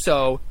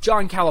also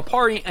John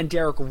Calipari and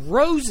Derrick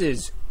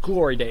Rose's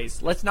glory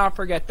days. Let's not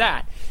forget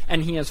that.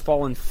 And he has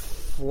fallen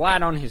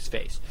flat on his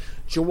face.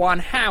 Juwan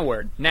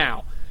Howard.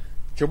 Now,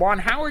 Juwan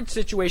Howard's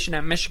situation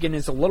at Michigan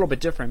is a little bit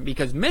different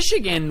because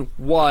Michigan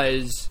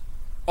was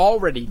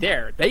already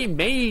there. They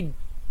made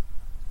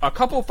a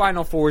couple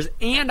Final Fours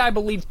and I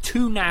believe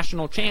 2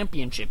 national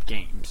championship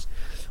games.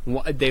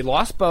 They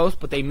lost both,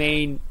 but they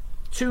made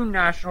 2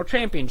 national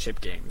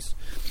championship games.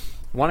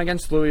 One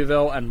against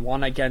Louisville and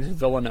one against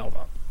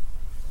Villanova.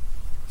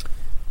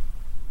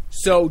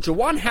 So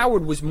Juwan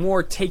Howard was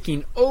more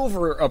taking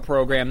over a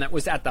program that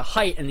was at the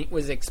height and it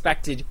was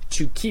expected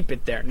to keep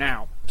it there.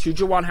 Now, to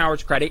Juwan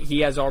Howard's credit,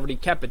 he has already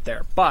kept it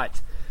there.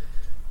 But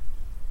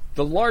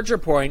the larger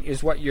point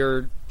is what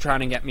you're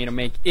trying to get me to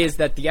make, is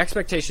that the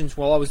expectations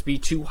will always be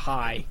too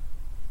high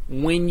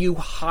when you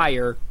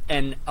hire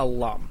an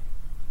alum.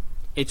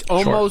 It's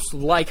almost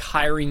like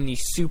hiring the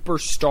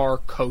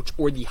superstar coach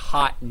or the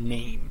hot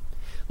name.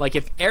 Like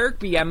if Eric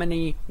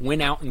Bieniemy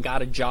went out and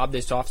got a job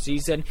this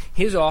offseason,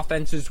 his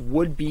offenses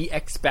would be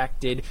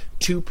expected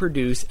to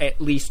produce at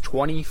least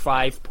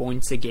 25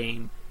 points a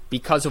game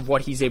because of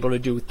what he's able to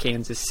do with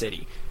Kansas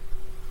City.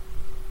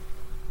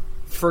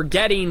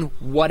 Forgetting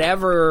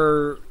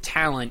whatever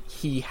talent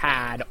he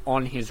had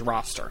on his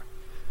roster.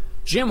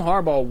 Jim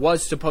Harbaugh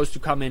was supposed to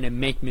come in and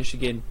make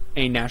Michigan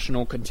a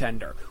national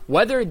contender.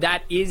 Whether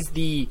that is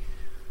the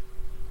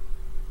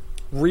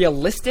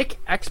realistic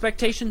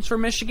expectations for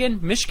Michigan,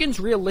 Michigan's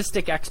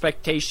realistic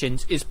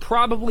expectations is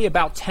probably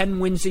about 10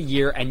 wins a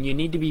year, and you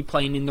need to be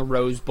playing in the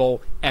Rose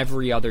Bowl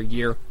every other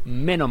year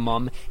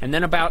minimum. And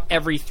then about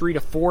every 3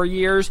 to 4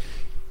 years,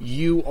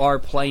 you are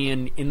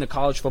playing in the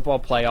college football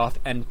playoff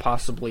and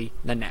possibly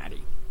the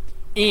Natty.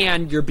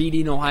 And you're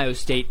beating Ohio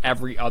State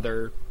every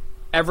other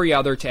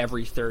to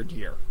every third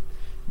year.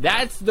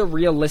 That's the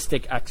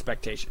realistic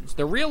expectations.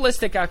 The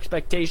realistic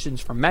expectations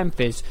for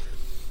Memphis,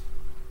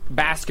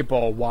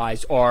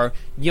 basketball-wise, are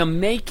you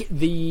make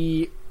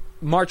the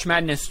March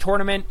Madness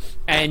tournament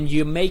and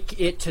you make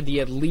it to the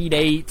Elite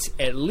Eight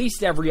at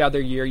least every other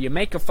year. You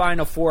make a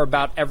Final Four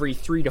about every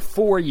 3 to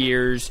 4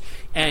 years,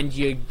 and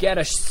you get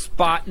a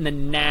spot in the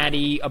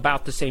Natty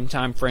about the same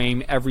time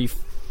frame every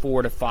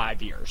 4 to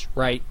 5 years,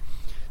 right?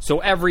 So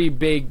every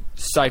big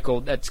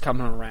cycle that's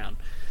coming around.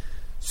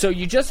 So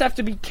you just have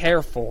to be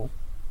careful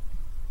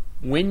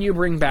when you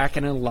bring back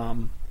an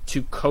alum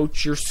to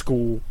coach your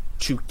school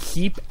to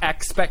keep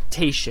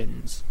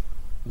expectations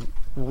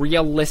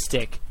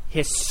realistic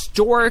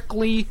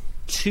historically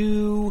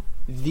to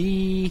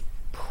the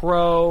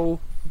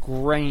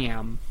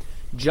program.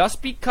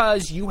 Just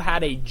because you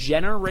had a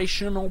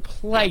generational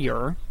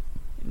player,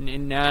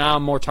 and now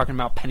I'm more talking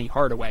about Penny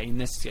Hardaway in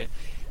this,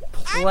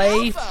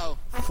 play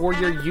for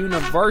your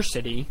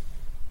university,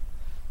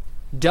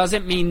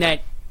 doesn't mean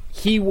that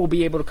he will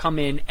be able to come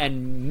in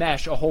and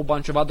mesh a whole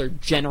bunch of other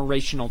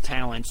generational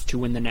talents to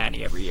win the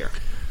Natty every year.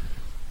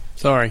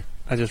 Sorry,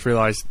 I just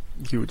realized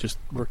you just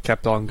were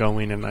kept on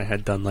going, and I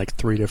had done like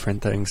 3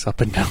 different things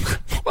up and down.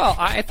 Well,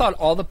 I thought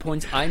all the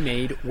points I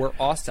made were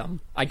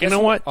awesome. I guess You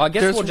know what? I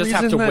guess There's we'll a just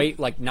have reason to that- wait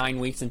like 9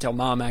 weeks until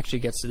Mom actually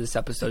gets to this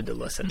episode to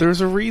listen.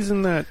 There's a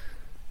reason that,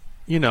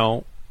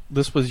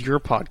 this was your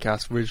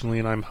podcast originally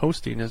and I'm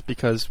hosting, is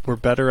because we're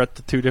better at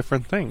the 2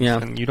 different things. Yeah.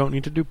 And you don't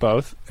need to do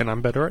both, and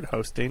I'm better at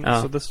hosting,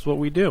 Oh. so this is what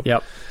we do.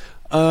 Yep.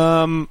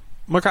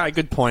 Makai,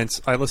 good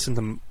points. I listened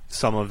to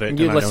some of it.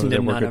 You and listened I to know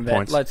there were none good of it.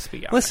 points. Let's be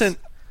honest. Listen,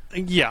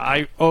 yeah,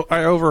 I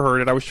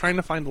overheard it. I was trying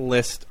to find a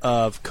list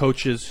of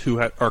coaches who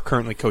are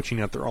currently coaching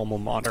at their alma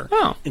mater.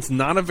 Oh. It's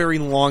not a very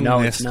long No,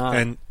 list. it's not.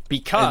 And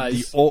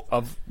Because and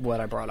of what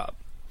I brought up.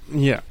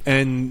 yeah,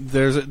 and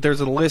there's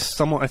a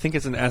list. I think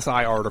it's an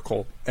SI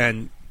article,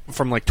 and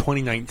from like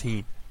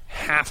 2019,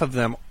 half of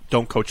them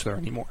don't coach there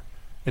anymore,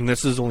 and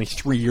this is only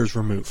 3 years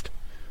removed.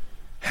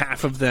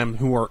 Half of them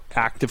who are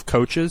active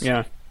coaches.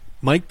 Yeah.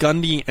 Mike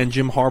Gundy and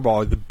Jim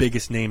Harbaugh are the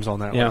biggest names on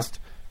that Yeah. list.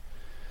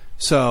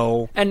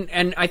 So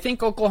And I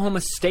think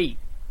Oklahoma State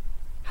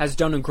has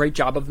done a great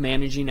job of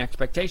managing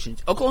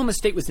expectations. Oklahoma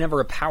State was never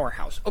a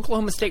powerhouse.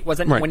 Oklahoma State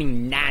wasn't Right.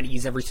 winning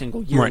natties every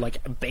single year Right.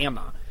 like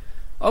Bama.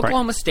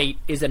 Oklahoma State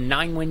is a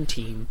 9-win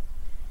team,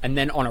 and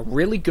then on a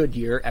really good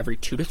year, every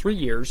 2 to 3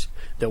 years,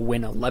 they'll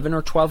win 11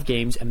 or 12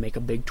 games and make a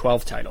Big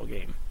 12 title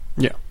game,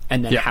 yeah,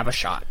 and then yeah. have a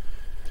shot.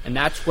 And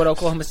that's what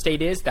Oklahoma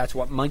State is. That's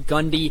what Mike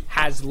Gundy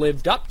has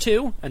lived up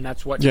to, and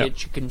that's what Yeah. it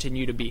should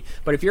continue to be.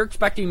 But if you're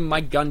expecting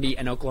Mike Gundy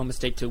and Oklahoma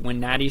State to win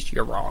natties,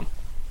 you're wrong.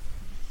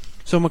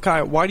 So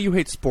Micaiah, why do you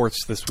hate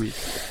sports this week?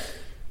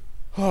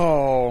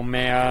 Oh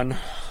man,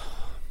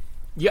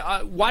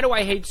 yeah. Why do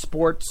I hate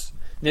sports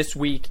this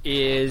week?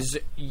 Is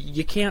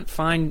you can't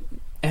find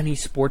any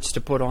sports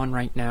to put on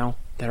right now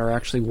that are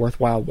actually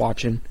worthwhile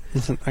watching.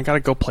 Listen, I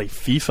gotta go play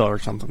FIFA or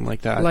something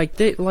like that. Like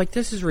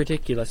this is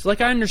ridiculous. Like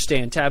I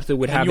understand Tabitha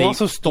would have and you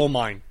also stole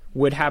mine.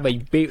 would have a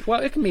big.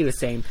 Well, it can be the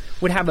same.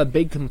 Would have a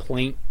big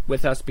complaint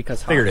with us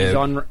because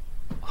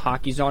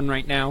hockey's on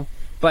right now.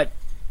 But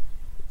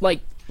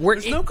like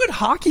There's no good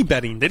hockey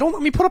betting. They don't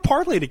let me put a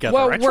parlay together.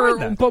 Well, I tried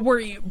that. but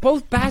we're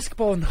both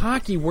basketball and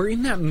hockey. We're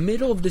in that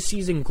middle of the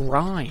season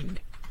grind,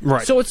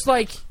 Right. So it's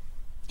like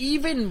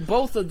even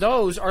both of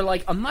those are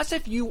like, unless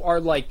if you are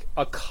like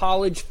a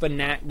college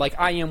fanatic, like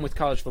I am with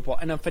college football,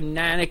 and a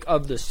fanatic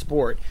of the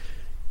sport.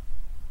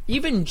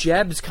 Even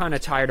Jeb's kind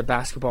of tired of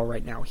basketball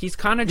right now. He's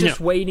kind of just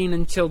Yeah. waiting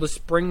until the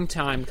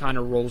springtime kind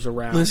of rolls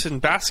around. Listen,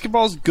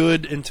 basketball's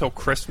good until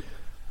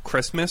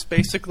Christmas,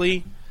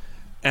 basically,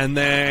 and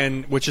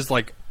then which is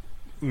like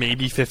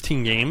maybe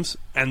 15 games,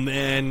 and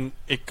then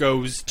it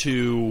goes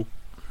to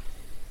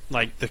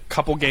like the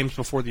couple games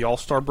before the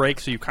All-Star break,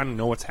 so you kind of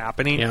know what's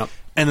happening, Yep.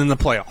 and then the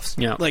playoffs.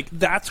 Yep. Like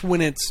that's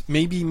when it's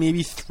maybe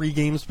 3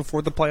 games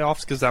before the playoffs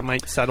because that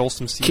might settle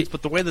some seeds.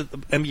 But the way that the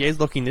NBA is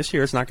looking this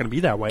year, it's not going to be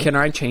that way. Can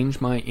I change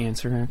my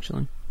answer,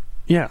 actually?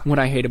 Yeah. What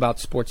I hate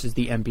about sports is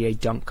the NBA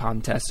dunk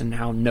contest and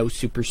how no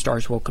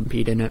superstars will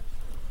compete in it.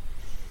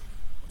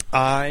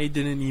 I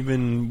didn't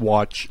even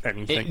watch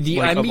anything. The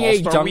Like, of NBA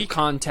All-Star dunk Week?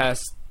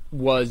 contest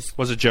was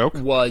Was a joke.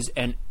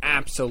 an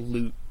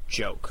absolute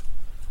joke.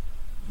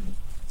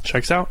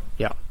 Checks out.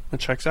 Yeah. It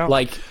checks out.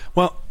 Like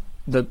well,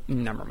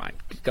 never mind.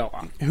 Go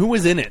on. who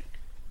was in it?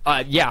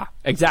 Yeah,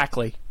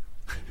 exactly.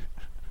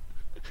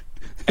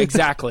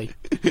 Exactly.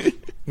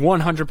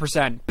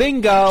 100%.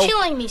 Bingo.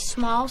 Killing me,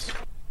 Smalls.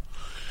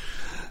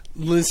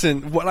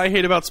 Listen, what I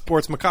hate about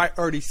sports, Makai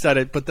already said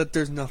it, but that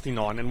there's nothing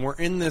on. And we're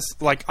in this,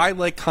 like, I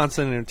like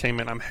constant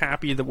entertainment. I'm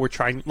happy that we're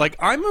trying, like,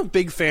 I'm a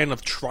big fan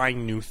of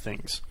trying new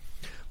things.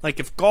 Like,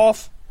 if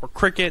golf or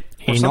cricket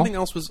or Anal? something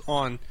else was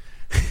on.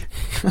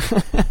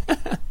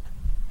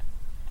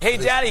 Hey,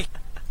 Daddy.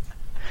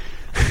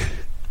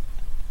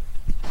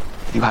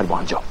 You had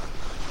one job.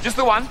 Just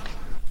the one?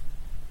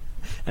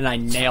 And I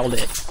nailed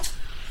it.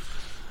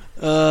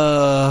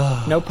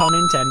 No pun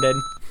intended.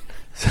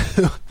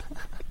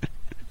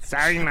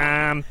 Sorry,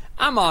 Mom.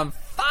 I'm on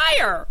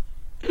fire.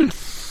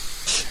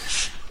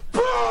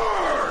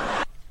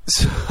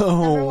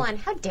 Number one,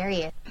 how dare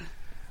you?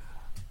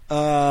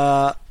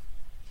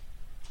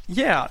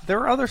 Yeah, there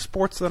are other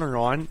sports that are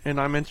on, and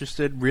I'm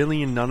interested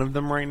really in none of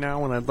them right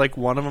now, and I'd like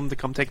one of them to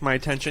come take my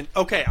attention.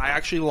 Okay, I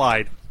actually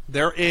lied.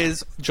 There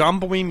is John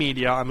Boy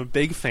Media. I'm a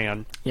big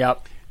fan.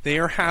 Yep. They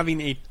are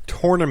having a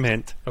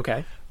tournament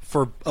Okay.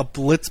 for a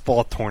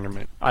blitzball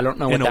tournament. I don't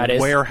know what in that a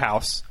is.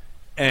 warehouse,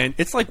 and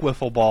it's like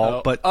wiffle ball,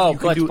 Oh. but Oh, you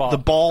can do blitzball. the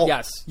ball.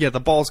 Yes. Yeah, the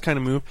balls kind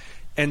of move,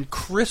 and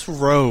Chris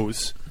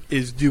Rose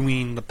is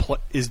doing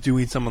is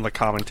doing some of the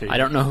commentating. I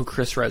don't know who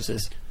Chris Rose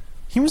is.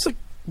 He was like,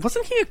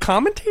 wasn't he a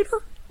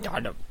commentator? I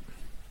don't.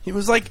 He's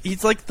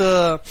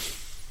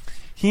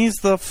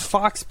the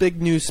Fox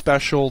Big News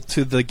special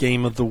to the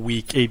Game of the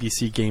Week,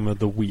 ABC Game of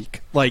the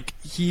Week. Like,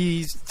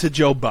 he's to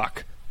Joe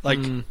Buck. Like,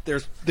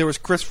 there was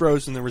Chris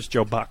Rose and there was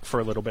Joe Buck for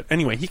a little bit.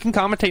 Anyway, he can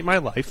commentate my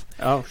life.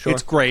 Oh, sure.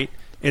 It's great.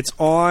 It's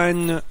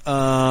on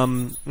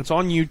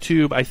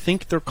YouTube. I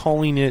think they're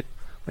calling it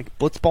like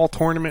Blitzball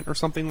Tournament or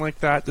something like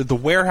that. The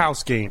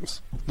Warehouse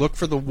Games. Look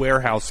for the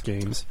Warehouse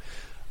Games.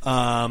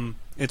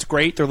 It's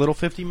great. They're little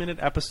 50-minute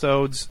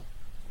episodes.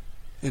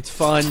 It's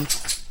fun.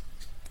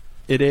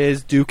 It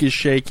is. Duke is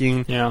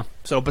shaking. Yeah.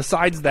 So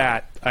besides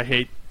that, I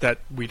hate that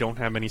we don't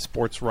have any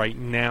sports right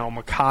now.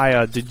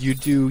 Micaiah, did you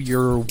do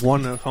your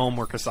one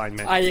homework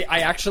assignment? I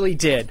actually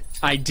did.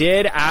 I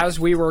did as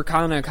we were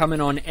kind of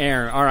coming on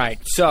air. All right.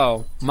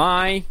 So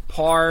my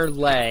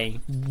parlay.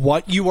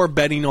 What you are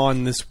betting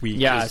on this week?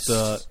 Yes.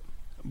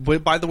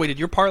 By the way, did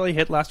your parlay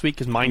hit last week?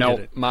 Because mine No,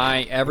 did it.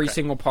 my every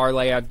single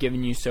parlay I've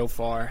given you so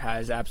far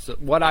has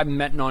what I'm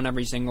betting on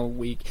every single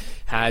week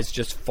has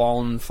just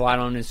fallen flat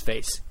on his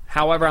face.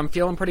 However, I'm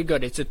feeling pretty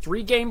good. It's a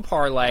 3-game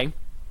parlay.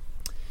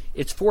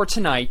 It's for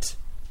tonight.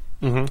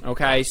 Mm-hmm.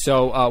 Okay,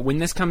 so when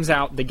this comes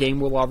out, the game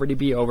will already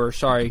be over.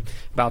 Sorry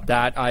about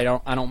that. I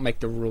don't make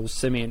the rules,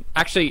 Simeon.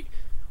 Actually,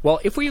 well,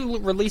 if we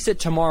release it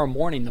tomorrow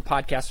morning, the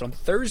podcast on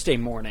Thursday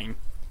morning,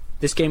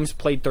 this game is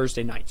played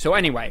Thursday night. So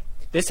anyway,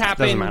 this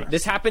happened.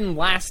 This happened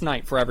last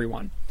night for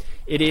everyone.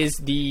 It is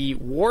the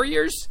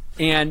Warriors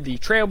and the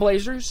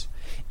Trailblazers.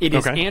 It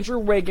is Andrew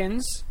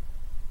Wiggins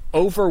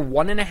over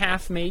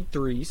 1.5 made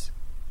threes.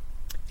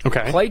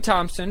 Okay. Klay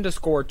Thompson to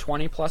score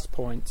 20-plus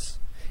points.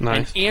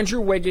 Nice. And Andrew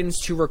Wiggins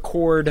to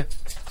record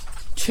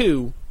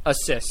 2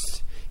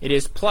 assists. It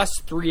is plus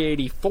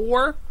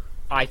 384.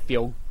 I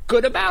feel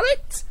good about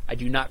it. I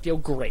do not feel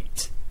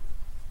great.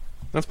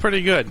 That's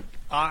pretty good.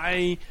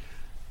 I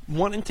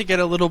wanted to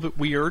get a little bit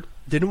weird.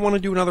 Didn't want to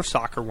do another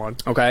soccer one.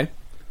 Okay.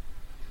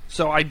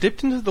 So I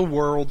dipped into the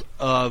world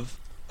of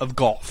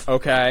golf.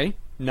 Okay.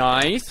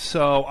 Nice.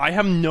 So I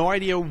have no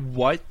idea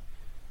what...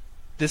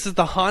 This is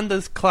the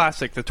Honda's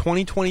Classic, the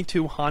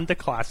 2022 Honda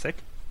Classic.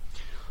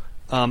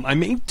 I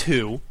made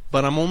 2,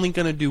 but I'm only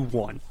going to do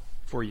 1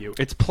 for you.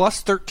 It's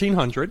plus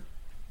 1,300.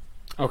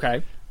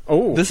 Okay.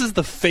 Oh. This is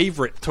the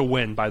favorite to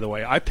win, by the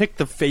way. I picked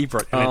the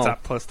favorite, and it's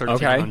at plus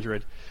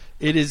 1,300. Okay.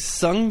 It is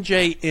Sung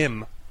Jae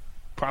Im.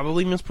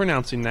 Probably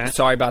mispronouncing that.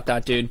 Sorry about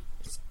that, dude.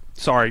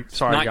 Sorry,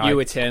 not guy. You,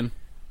 it's him.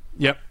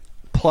 Yep.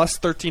 Plus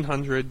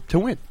 1,300 to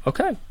win.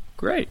 Okay.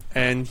 Great.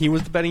 And he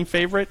was the betting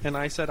favorite, and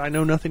I said, I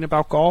know nothing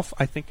about golf.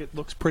 I think it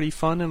looks pretty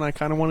fun, and I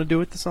kind of want to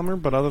do it this summer.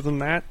 But other than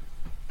that,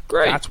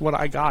 great. That's what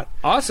I got.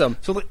 Awesome.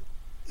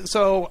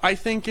 So I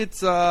think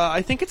it's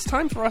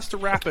time for us to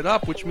wrap it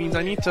up, which means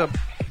I need to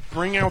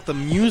bring out the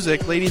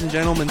music. Ladies and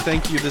gentlemen,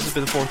 thank you. This has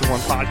been the 4th and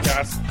 1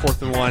 podcast.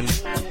 4th and 1.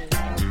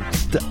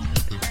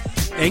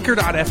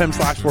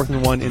 Anchor.fm/4th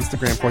and 1.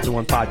 Instagram 4th and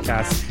 1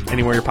 podcast.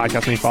 Anywhere your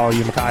podcast may follow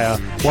you, Micaiah.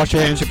 Wash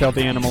your hands, you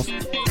filthy animals.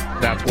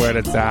 That's where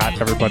it's at.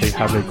 Everybody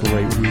have a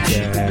great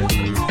weekend.